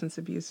substance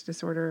abuse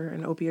disorder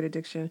and opiate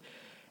addiction.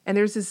 And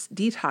there's this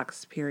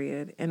detox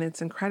period, and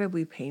it's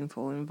incredibly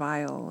painful and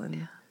vile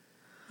and,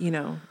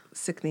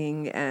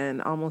 sickening,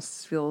 and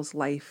almost feels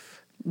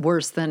life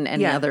worse than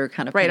any other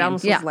kind of pain. Right,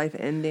 almost feels life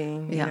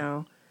ending,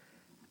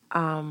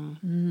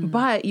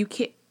 But you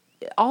can't.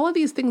 All of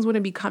these things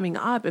wouldn't be coming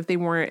up if they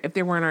weren't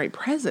already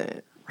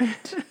present.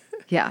 Right.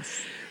 Yes.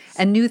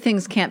 And new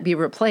things can't be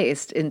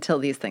replaced until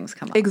these things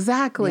come up.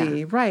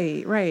 Exactly. Yeah.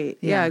 Right.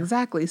 Yeah,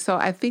 exactly. So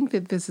I think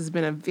that this has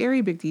been a very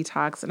big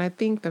detox. And I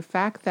think the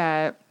fact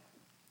that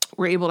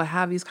we're able to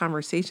have these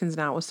conversations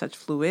now with such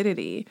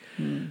fluidity,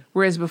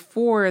 whereas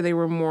before they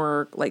were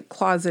more like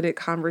closeted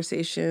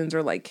conversations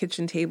or like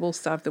kitchen table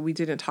stuff that we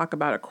didn't talk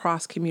about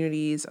across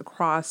communities,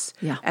 across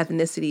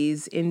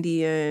ethnicities,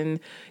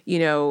 Indian,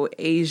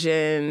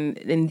 Asian,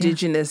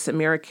 Indigenous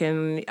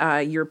American,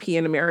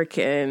 European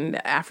American,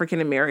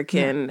 African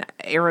American,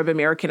 Arab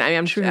American.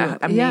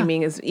 I'm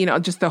naming as,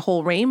 just the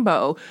whole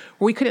rainbow,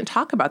 where we couldn't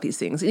talk about these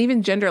things. And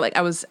even gender, like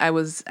I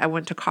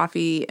went to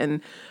coffee,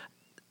 and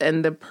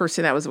the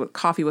person I was with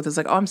coffee with was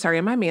like, "Oh, I'm sorry,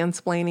 am I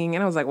mansplaining?"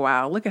 And I was like,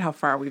 "Wow, look at how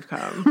far we've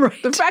come."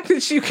 Right. The fact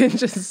that you can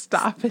just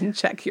stop and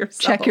check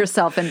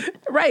yourself, and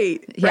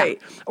right.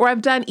 Or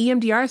I've done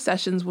EMDR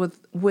sessions with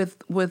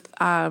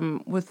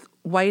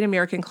white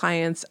American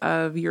clients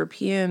of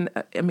European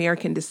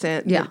American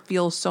descent that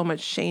feel so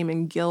much shame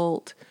and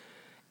guilt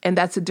And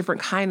that's a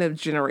different kind of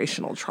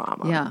generational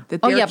trauma. Yeah.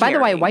 That Oh, yeah. By the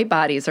way, carrying. white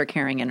bodies are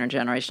carrying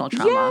intergenerational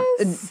trauma.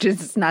 Yes.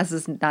 It's not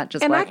just And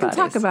black I can bodies.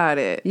 talk about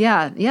it.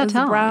 Yeah. Yeah. As a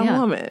Tell brown yeah.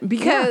 woman.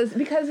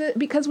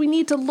 Because we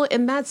need to look,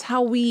 and that's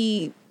how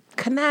we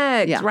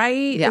connect, Yeah.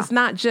 right? Yeah. It's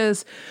not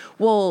just,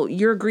 well,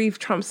 your grief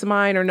trumps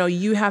mine, or no,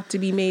 you have to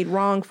be made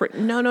wrong for,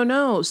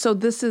 no. So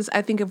this is,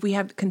 I think if we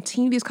have to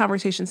continue these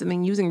conversations and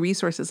then using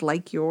resources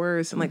like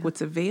yours and like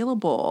what's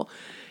available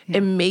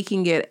and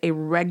making it a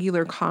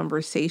regular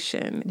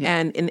conversation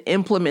and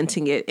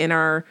implementing it in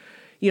our,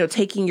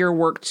 taking your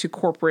work to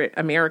corporate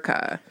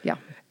America. Yeah.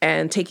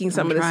 And taking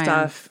some of the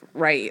stuff,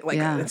 right?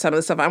 Like some of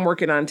the stuff I'm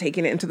working on,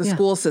 taking it into the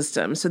school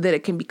system so that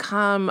it can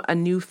become a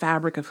new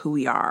fabric of who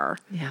we are.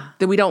 Yeah.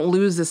 That we don't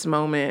lose this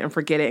moment and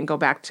forget it and go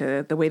back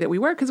to the way that we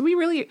were. Because we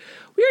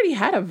already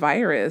had a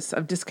virus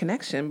of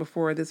disconnection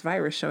before this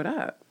virus showed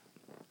up.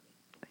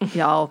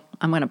 Y'all,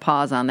 I'm going to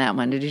pause on that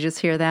one. Did you just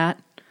hear that?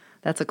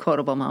 That's a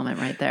quotable moment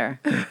right there.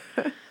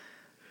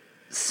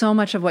 So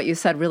much of what you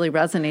said really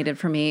resonated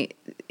for me,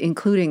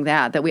 including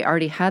that we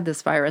already had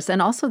this virus, and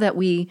also that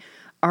we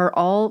have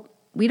to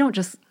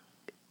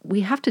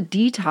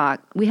detox,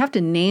 we have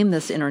to name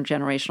this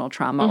intergenerational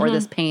trauma or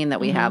this pain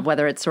that we have,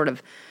 whether it's sort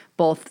of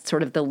both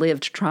sort of the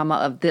lived trauma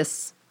of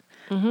this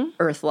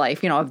earth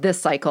life, of this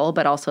cycle,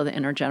 but also the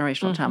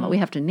intergenerational trauma. We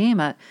have to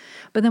name it.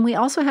 But then we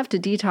also have to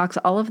detox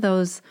all of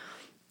those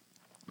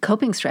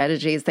coping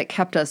strategies that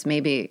kept us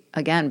maybe,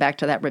 again, back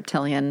to that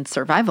reptilian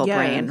survival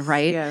brain,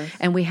 right? Yes.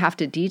 And we have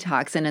to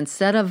detox. And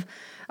instead of,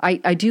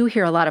 I do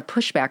hear a lot of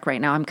pushback right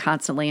now. I'm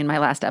constantly, in my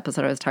last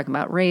episode, I was talking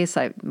about race.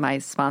 My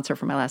sponsor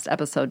for my last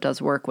episode does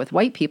work with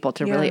white people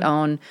to really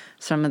own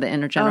some of the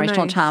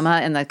intergenerational trauma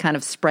and the kind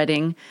of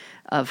spreading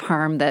of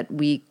harm that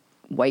we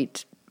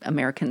white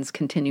Americans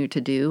continue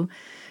to do,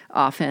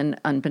 often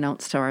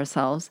unbeknownst to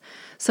ourselves.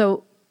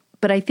 So,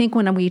 but I think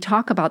when we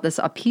talk about this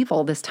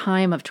upheaval, this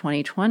time of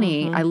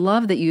 2020, I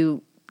love that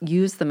you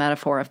use the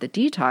metaphor of the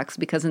detox,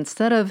 because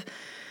instead of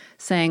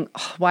saying,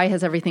 oh, why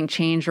has everything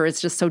changed, or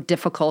it's just so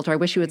difficult, or I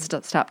wish you would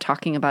stop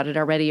talking about it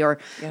already, or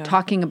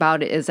talking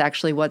about it is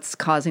actually what's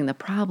causing the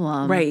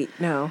problem. Right.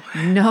 No,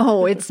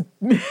 it's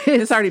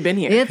already been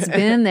here. It's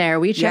been there.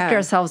 We checked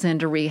ourselves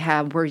into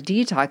rehab. We're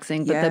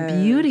detoxing. But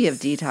the beauty of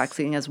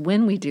detoxing is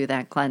when we do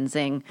that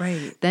cleansing,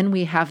 then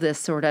we have this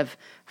sort of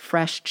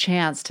fresh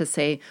chance to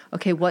say,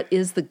 okay, what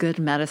is the good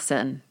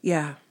medicine?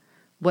 Yeah.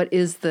 What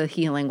is the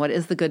healing? What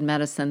is the good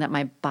medicine that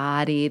my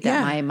body,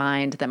 that my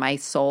mind, that my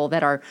soul,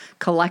 that our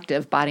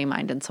collective body,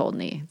 mind, and soul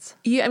needs?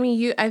 Yeah, I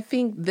mean, I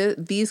think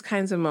these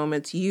kinds of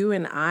moments, you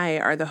and I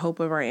are the hope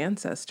of our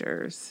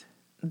ancestors.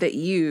 That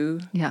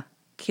you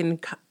can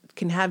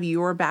have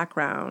your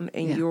background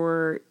and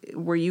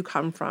where you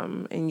come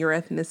from and your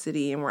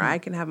ethnicity, and where I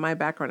can have my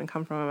background and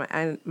come from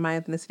my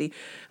ethnicity.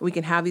 We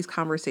can have these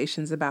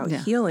conversations about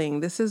healing.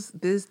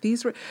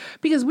 These were,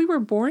 because we were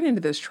born into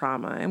this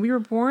trauma, and we were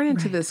born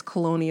into this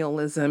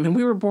colonialism, and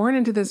we were born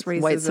into this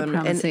racism. White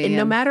supremacy, and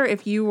no matter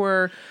if you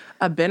were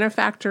a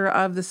benefactor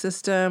of the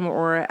system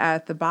or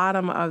at the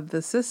bottom of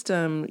the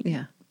system,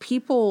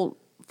 people,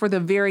 for the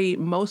very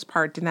most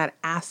part, did not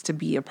ask to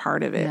be a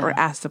part of it or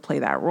ask to play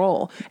that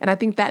role. And I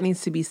think that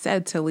needs to be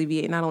said to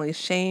alleviate not only the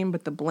shame,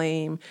 but the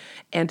blame,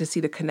 and to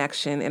see the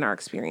connection in our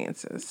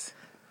experiences.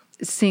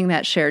 Seeing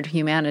that shared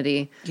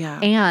humanity. Yeah.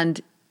 And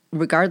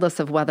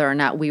regardless of whether or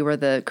not we were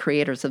the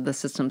creators of the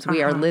systems,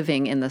 we are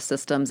living in the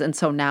systems. And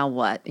so now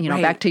what?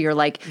 Back to your,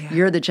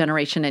 you're the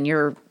generation and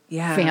your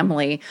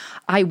family.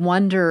 I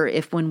wonder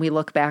if when we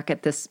look back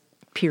at this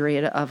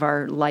period of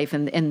our life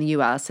in the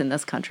U.S., in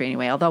this country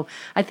anyway, although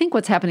I think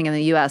what's happening in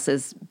the U.S.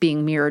 is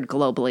being mirrored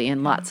globally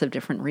in lots of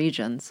different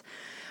regions.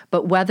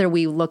 But whether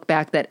we look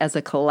back that as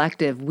a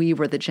collective, we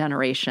were the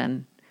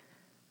generation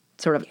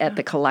sort of at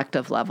the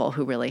collective level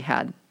who really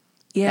had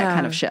that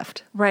kind of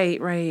shift. Right.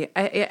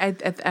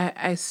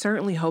 I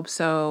certainly hope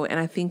so. And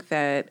I think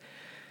that,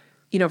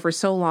 for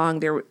so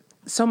long,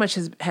 so much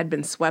had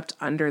been swept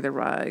under the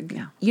rug.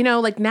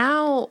 Yeah.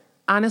 Now,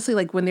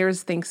 honestly, when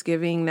there's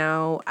Thanksgiving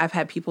now, I've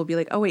had people be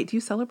like, oh, wait, do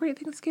you celebrate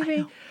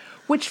Thanksgiving?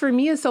 Which for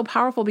me is so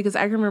powerful, because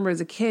I remember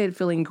as a kid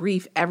feeling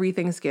grief every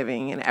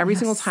Thanksgiving. And every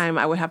single time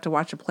I would have to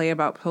watch a play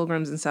about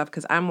pilgrims and stuff,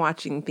 because I'm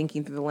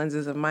thinking through the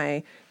lenses of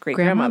my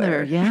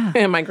great-grandmother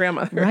and my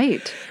grandmother.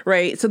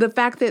 Right. So the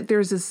fact that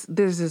there's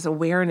this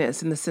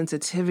awareness and the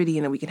sensitivity,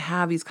 and that we can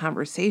have these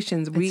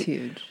conversations. It's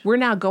huge. We're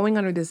now going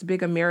under this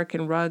big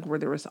American rug where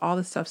there was all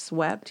this stuff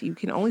swept. You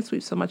can only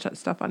sweep so much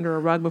stuff under a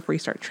rug before you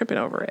start tripping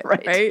over it.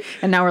 Right.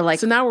 And now we're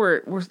so now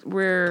we're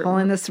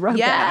pulling this rug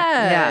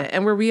back. Yeah.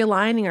 And we're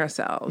realigning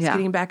ourselves.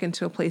 Getting back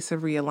into a place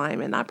of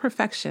realignment, not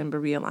perfection, but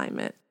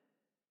realignment.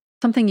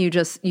 Something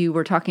you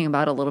were talking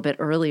about a little bit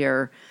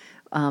earlier,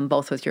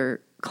 both with your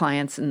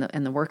clients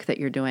and the work that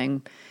you're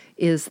doing,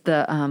 is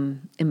the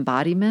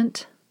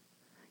embodiment.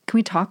 Can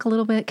we talk a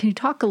little bit? Can you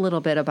talk a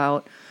little bit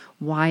about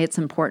why it's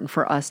important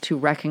for us to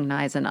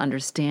recognize and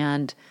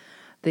understand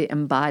the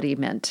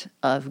embodiment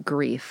of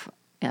grief,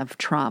 of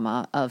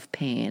trauma, of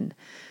pain?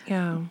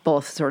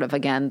 Both sort of,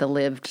 again, the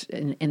lived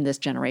in this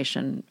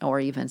generation, or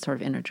even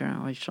sort of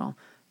intergenerational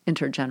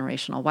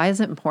intergenerational? Why is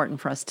it important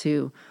for us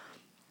to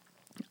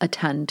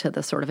attend to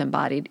the sort of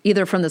embodied,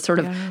 either from the sort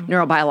of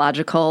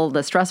neurobiological,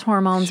 the stress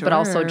hormones, but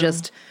also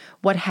just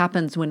what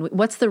happens when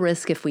what's the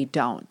risk if we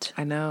don't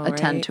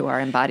attend to our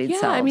embodied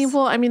selves?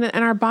 I mean,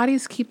 and our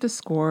bodies keep the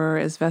score,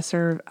 as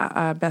Besser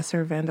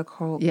van der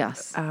Kolk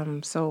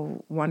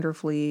so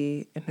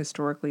wonderfully and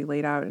historically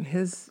laid out in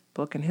his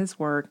book and his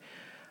work.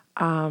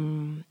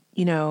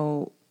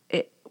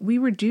 We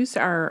reduce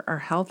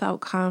our health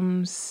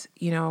outcomes,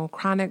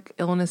 chronic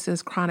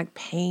illnesses, chronic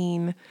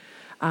pain.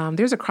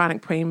 There's a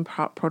chronic pain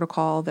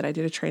protocol that I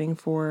did a training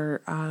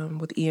for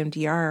with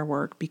EMDR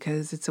work,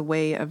 because it's a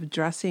way of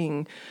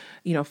addressing,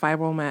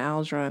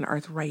 fibromyalgia and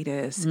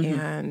arthritis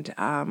and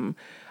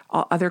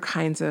all other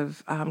kinds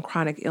of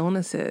chronic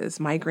illnesses,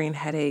 migraine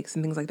headaches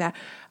and things like that,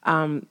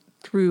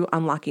 through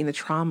unlocking the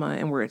trauma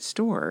and where it's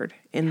stored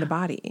in the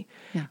body.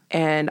 Yeah.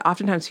 And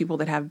oftentimes people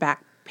that have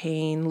back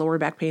pain, lower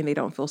back pain, they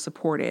don't feel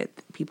supported.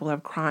 People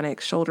have chronic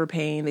shoulder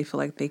pain. They feel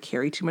like they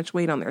carry too much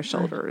weight on their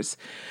shoulders.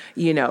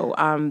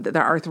 The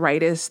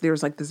arthritis,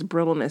 there's like this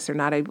brittleness. They're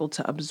not able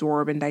to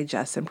absorb and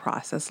digest and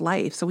process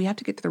life. So we have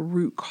to get to the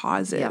root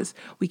causes. Yeah.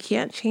 We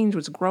can't change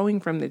what's growing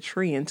from the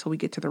tree until we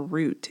get to the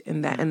root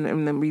and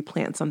then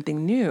replant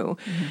something new.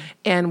 Mm-hmm.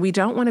 And we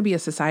don't want to be a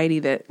society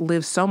that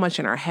lives so much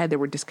in our head that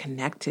we're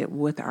disconnected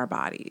with our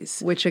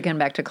bodies. Which, again,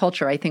 back to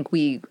culture, I think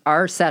we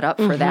are set up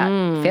for that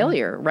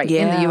failure, right?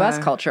 Yeah. In the U.S.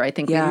 culture. I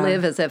think we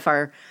live as if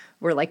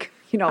we're like,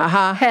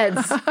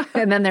 heads,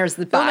 and then there's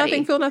the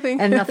body. Feel nothing.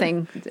 And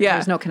nothing.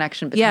 There's no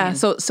connection between. Yeah,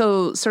 so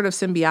sort of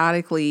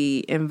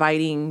symbiotically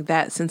inviting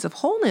that sense of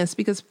wholeness,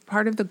 because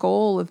part of the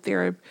goal of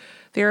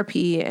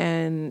therapy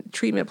and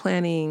treatment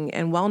planning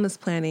and wellness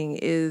planning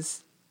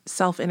is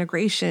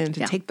self-integration,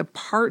 to take the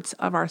parts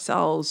of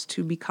ourselves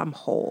to become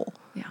whole.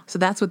 Yeah. So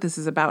that's what this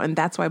is about, and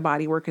that's why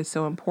body work is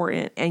so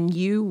important. And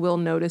you will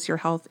notice your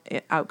health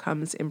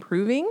outcomes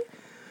improving.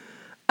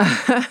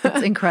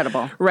 It's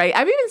incredible. Right.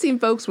 I've even seen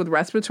folks with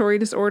respiratory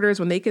disorders,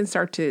 when they can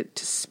start to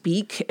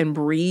speak and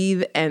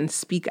breathe and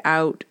speak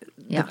out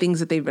the things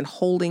that they've been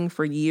holding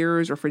for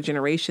years or for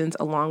generations,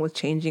 along with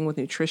changing with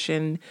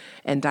nutrition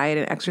and diet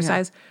and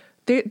exercise,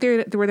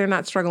 they're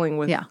not struggling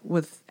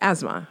with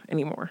asthma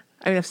anymore.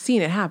 I mean, I've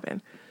seen it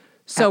happen.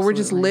 So We're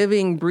just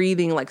living,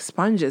 breathing like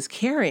sponges,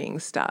 carrying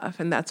stuff.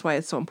 And that's why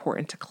it's so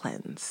important to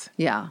cleanse.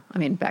 Yeah. I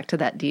mean, back to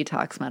that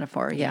detox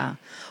metaphor. Yeah.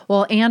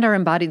 Well, and our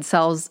embodied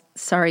selves,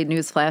 sorry,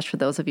 newsflash for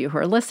those of you who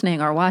are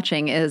listening or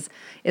watching, is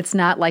it's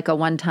not like a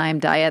one-time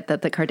diet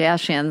that the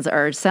Kardashians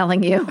are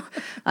selling you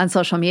on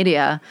social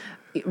media.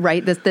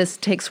 Right? This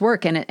takes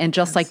work. And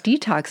just like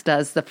detox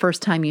does, the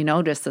first time you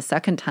notice, the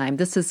second time,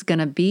 this is going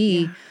to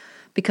be...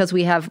 Because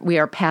we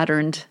are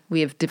patterned,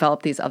 we have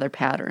developed these other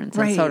patterns,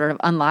 and sort of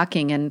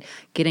unlocking and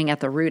getting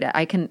at the root.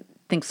 I can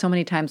think so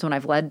many times when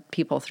I've led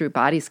people through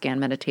body scan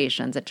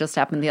meditations. It just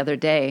happened the other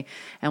day,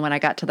 and when I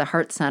got to the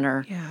heart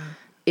center,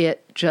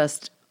 it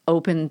just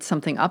opened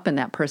something up in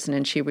that person,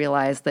 and she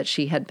realized that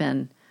she had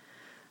been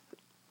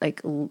like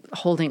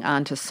holding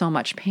on to so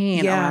much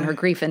pain around her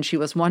grief, and she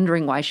was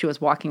wondering why she was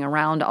walking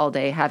around all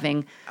day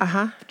having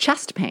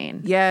chest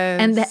pain. Yes.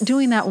 And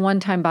doing that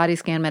one-time body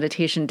scan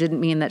meditation didn't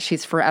mean that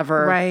she's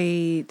forever,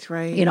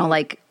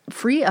 like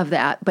free of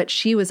that, but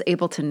she was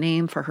able to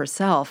name for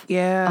herself.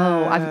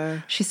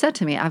 Yeah. She said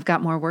to me, I've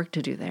got more work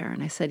to do there.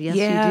 And I said, yes,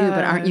 you do,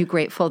 but aren't you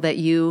grateful that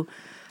you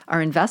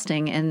are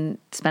investing in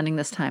spending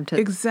this time to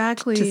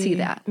see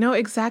that? No,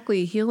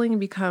 exactly. Healing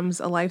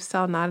becomes a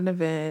lifestyle, not an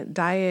event.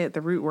 Diet,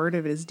 the root word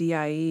of it is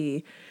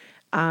DIE.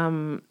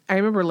 I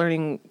remember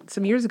learning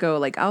some years ago,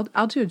 like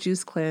I'll do a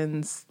juice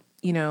cleanse,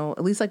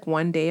 at least like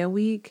one day a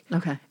week.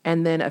 Okay.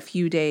 And then a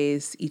few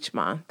days each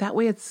month. That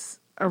way it's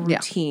a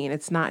routine.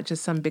 It's not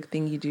just some big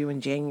thing you do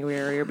in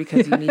January or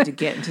because you need to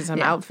get into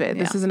some outfit.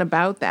 This isn't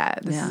about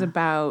that. This is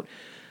about...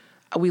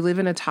 We live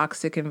in a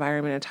toxic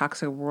environment, a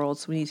toxic world,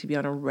 so we need to be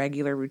on a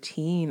regular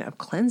routine of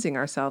cleansing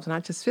ourselves,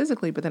 not just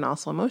physically, but then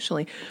also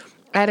emotionally.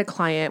 I had a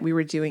client, we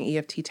were doing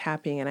EFT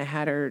tapping, and I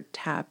had her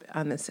tap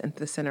on the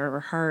center of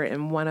her heart,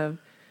 and one of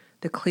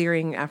the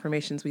clearing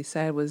affirmations we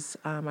said was,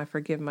 I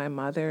forgive my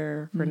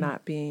mother for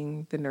not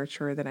being the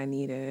nurturer that I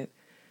needed,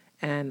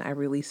 and I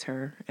release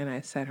her, and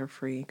I set her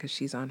free because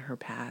she's on her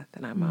path,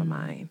 and I'm on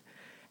mine.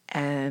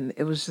 And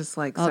it was just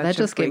like, such that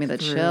just gave me the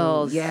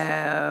chills.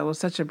 Yeah, it was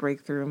such a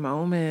breakthrough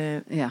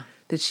moment. Yeah,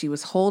 that she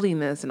was holding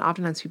this, and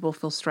oftentimes people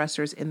feel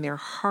stressors in their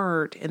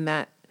heart,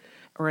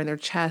 or in their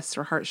chest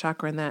or heart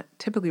chakra, and that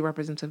typically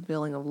represents a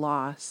feeling of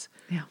loss.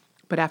 Yeah.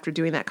 But after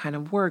doing that kind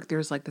of work,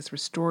 there's like this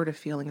restorative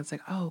feeling. It's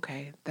like, oh,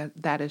 okay,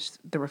 that is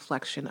the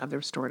reflection of the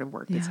restorative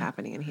work that's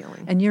happening in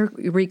healing. And you're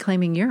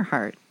reclaiming your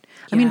heart.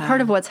 I mean, part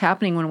of what's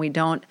happening when we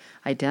don't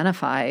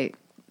identify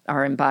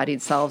our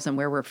embodied selves and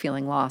where we're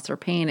feeling loss or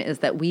pain is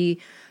that we,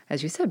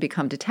 as you said,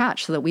 become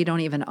detached, so that we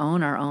don't even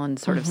own our own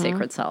sort of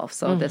sacred self.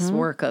 So this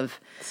work of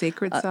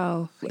sacred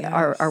self,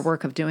 our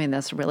work of doing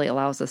this really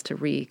allows us to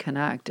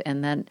reconnect,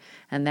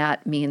 and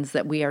that means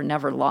that we are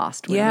never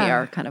lost when we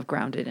are kind of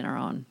grounded in our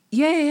own.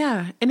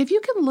 Yeah. And if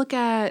you can look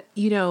at,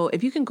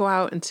 if you can go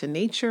out into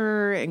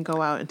nature and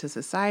go out into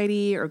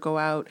society, or go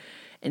out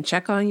and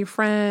check on your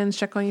friends,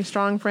 check on your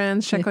strong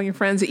friends, check on your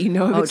friends that you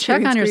know have Oh,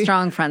 check on your grief.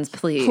 strong friends,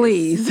 please.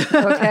 Please.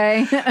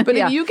 Okay. But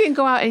if you can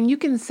go out and you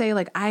can say,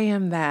 like, I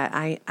am that,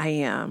 I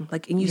am.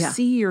 Like, and you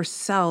see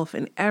yourself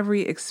in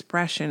every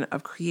expression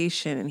of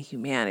creation and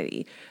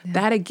humanity,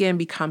 that again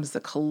becomes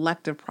the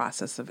collective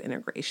process of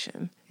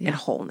integration and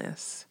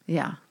wholeness.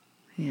 Yeah.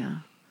 Yeah.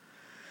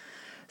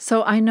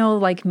 So I know,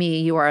 like me,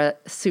 you are a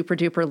super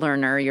duper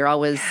learner. You're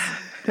always,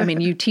 I mean,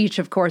 you teach,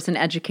 of course, and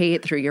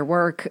educate through your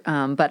work,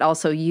 but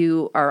also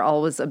you are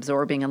always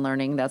absorbing and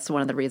learning. That's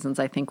one of the reasons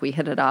I think we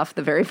hit it off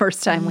the very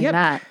first time we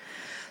met.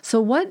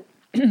 So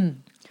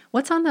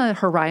what's on the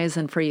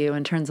horizon for you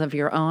in terms of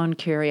your own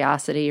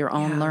curiosity, your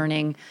own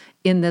learning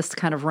in this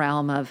kind of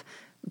realm of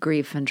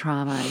grief and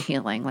trauma and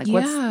healing? Like,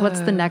 what's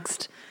the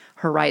next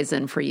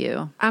horizon for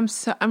you? I'm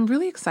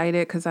really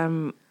excited because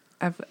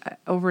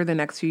over the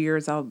next few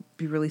years, I'll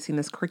be releasing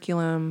this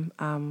curriculum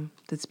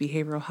that's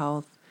behavioral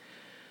health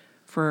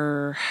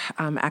for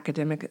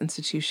academic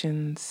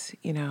institutions,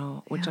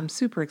 which I'm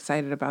super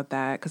excited about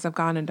that because I've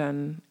gone and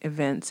done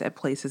events at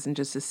places and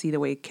just to see the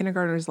way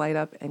kindergartners light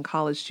up and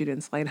college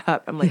students light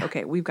up, I'm like,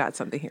 okay, we've got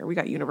something here. We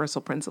got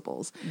universal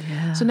principles.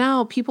 Yeah. So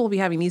now people will be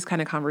having these kind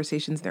of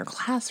conversations in their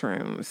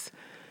classrooms,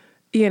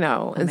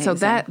 and so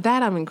that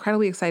I'm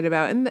incredibly excited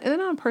about. And then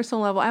on a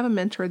personal level, I have a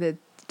mentor that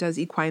does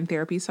equine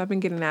therapy. So I've been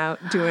getting out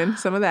doing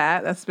some of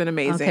that. That's been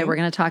amazing. Okay, we're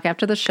going to talk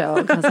after the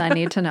show because I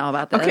need to know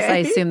about this. Okay. I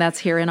assume that's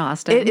here in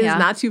Austin. It is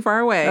not too far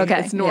away.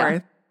 Okay. It's north. Yeah.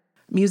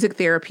 Music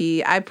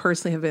therapy. I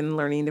personally have been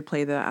learning to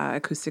play the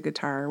acoustic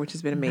guitar, which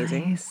has been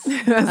amazing. Nice.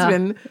 That's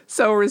been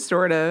so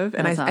restorative.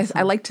 And awesome.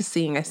 I like to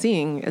sing. I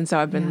sing. And so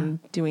I've been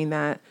doing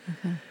that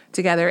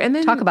together. And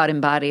then talk about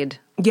embodied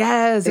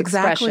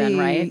expression,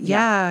 right?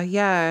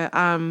 Yeah.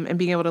 And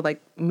being able to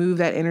like move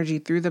that energy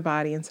through the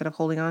body instead of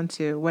holding on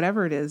to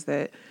whatever it is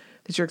that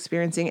you're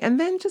experiencing. And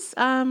then just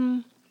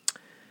in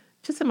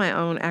my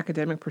own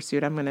academic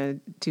pursuit, I'm going to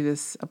do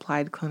this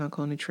applied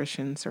clinical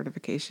nutrition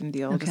certification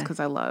deal just because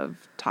I love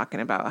talking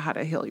about how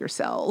to heal your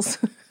cells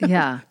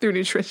through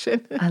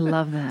nutrition. I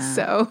love that.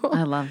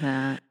 I love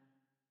that.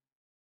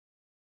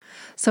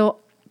 So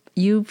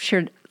you've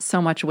shared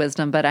so much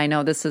wisdom, but I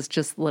know this is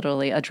just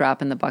literally a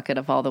drop in the bucket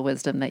of all the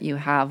wisdom that you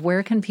have.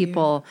 Where can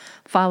people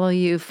follow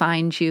you,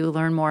 find you,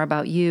 learn more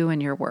about you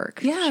and your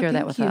work? Share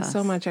that with us. Thank you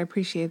so much. I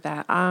appreciate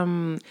that.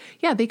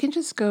 They can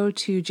just go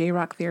to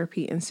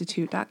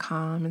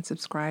jrocktherapyinstitute.com and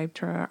subscribe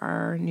to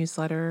our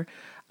newsletter,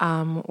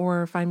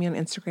 or find me on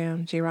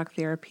Instagram, JRock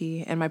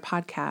Therapy, and my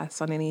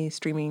podcast on any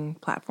streaming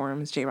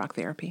platforms, JRock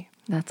Therapy.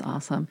 That's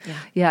awesome.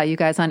 Yeah, you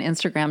guys on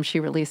Instagram, she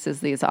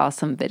releases these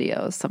awesome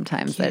videos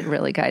sometimes that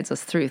really guides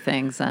us through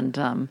things,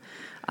 and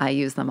I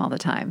use them all the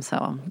time.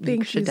 So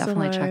you should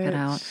definitely check it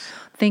out.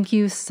 Thank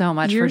you so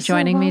much for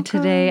joining me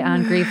today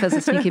on Grief is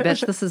a Sneaky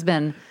Bitch. This has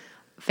been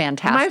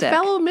fantastic. My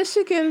fellow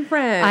Michigan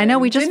friend. I know.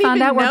 We just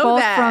found out we're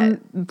both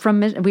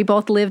from we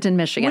both lived in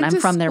Michigan. I'm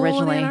from there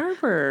originally. Ann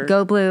Arbor.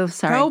 Go Blue.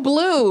 Sorry. Go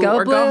Blue.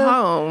 Go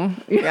home.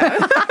 Yeah.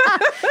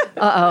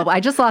 Uh-oh. I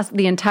just lost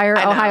the entire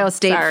Ohio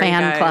State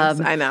fan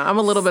club. I know. I'm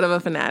a little bit of a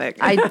fanatic.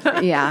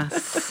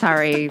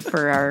 Sorry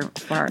for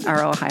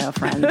our Ohio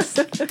friends.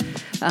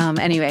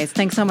 Anyways,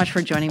 thanks so much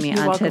for joining me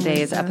on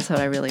today's episode.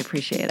 I really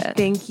appreciate it.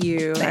 Thank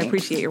you. Thanks. I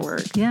appreciate your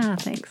work. Yeah,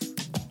 thanks.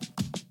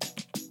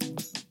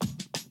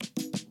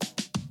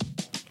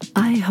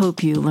 I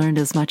hope you learned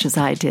as much as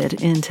I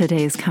did in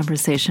today's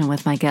conversation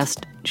with my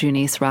guest,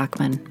 Junice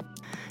Rockman.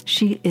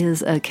 She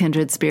is a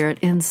kindred spirit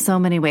in so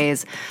many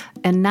ways,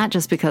 and not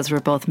just because we're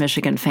both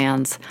Michigan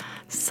fans.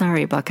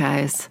 Sorry,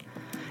 Buckeyes.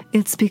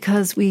 It's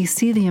because we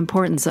see the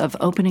importance of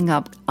opening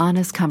up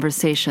honest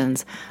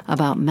conversations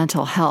about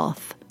mental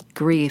health,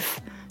 grief,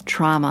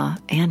 trauma,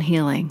 and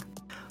healing.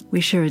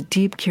 We share a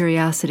deep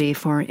curiosity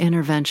for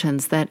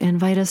interventions that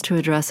invite us to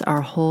address our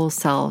whole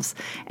selves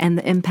and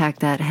the impact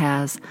that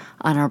has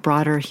on our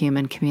broader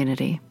human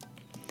community.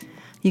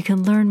 You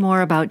can learn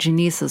more about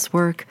Junice's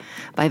work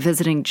by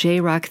visiting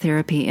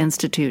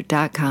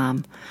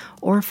jrocktherapyinstitute.com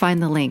or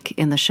find the link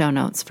in the show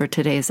notes for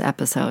today's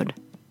episode.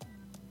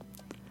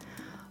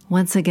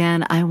 Once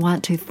again, I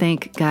want to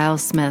thank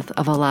Giles Smith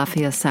of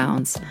Alafia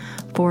Sounds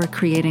for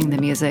creating the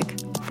music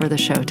for the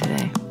show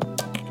today.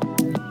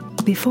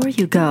 Before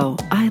you go,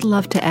 I'd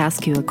love to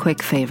ask you a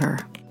quick favor.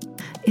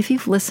 If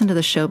you've listened to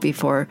the show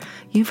before,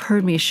 you've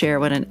heard me share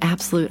what an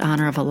absolute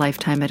honor of a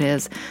lifetime it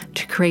is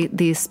to create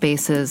these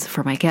spaces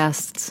for my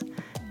guests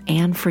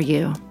and for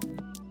you.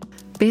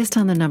 Based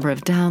on the number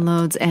of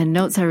downloads and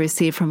notes I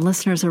receive from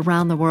listeners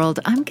around the world,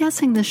 I'm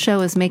guessing this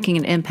show is making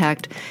an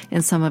impact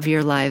in some of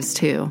your lives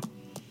too.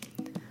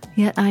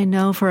 Yet I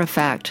know for a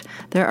fact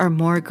there are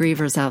more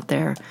grievers out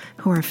there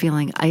who are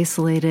feeling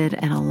isolated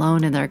and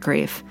alone in their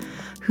grief,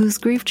 whose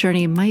grief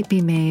journey might be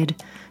made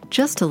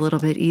just a little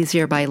bit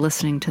easier by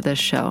listening to this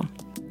show.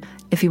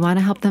 If you want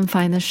to help them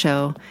find the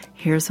show,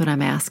 here's what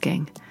I'm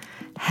asking.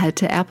 Head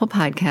to Apple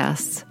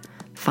Podcasts,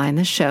 find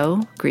the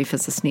show, Grief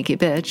is a Sneaky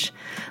Bitch,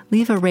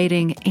 leave a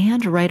rating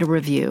and write a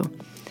review.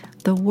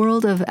 The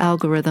world of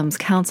algorithms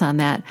counts on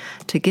that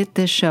to get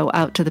this show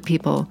out to the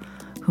people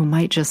who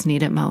might just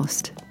need it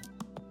most.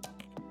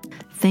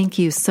 Thank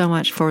you so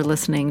much for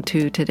listening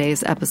to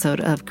today's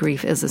episode of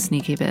Grief is a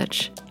Sneaky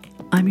Bitch.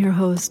 I'm your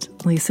host,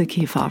 Lisa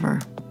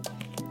Kefauver.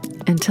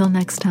 Until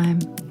next time,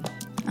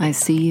 I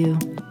see you,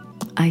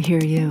 I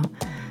hear you,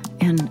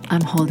 and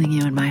I'm holding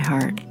you in my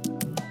heart.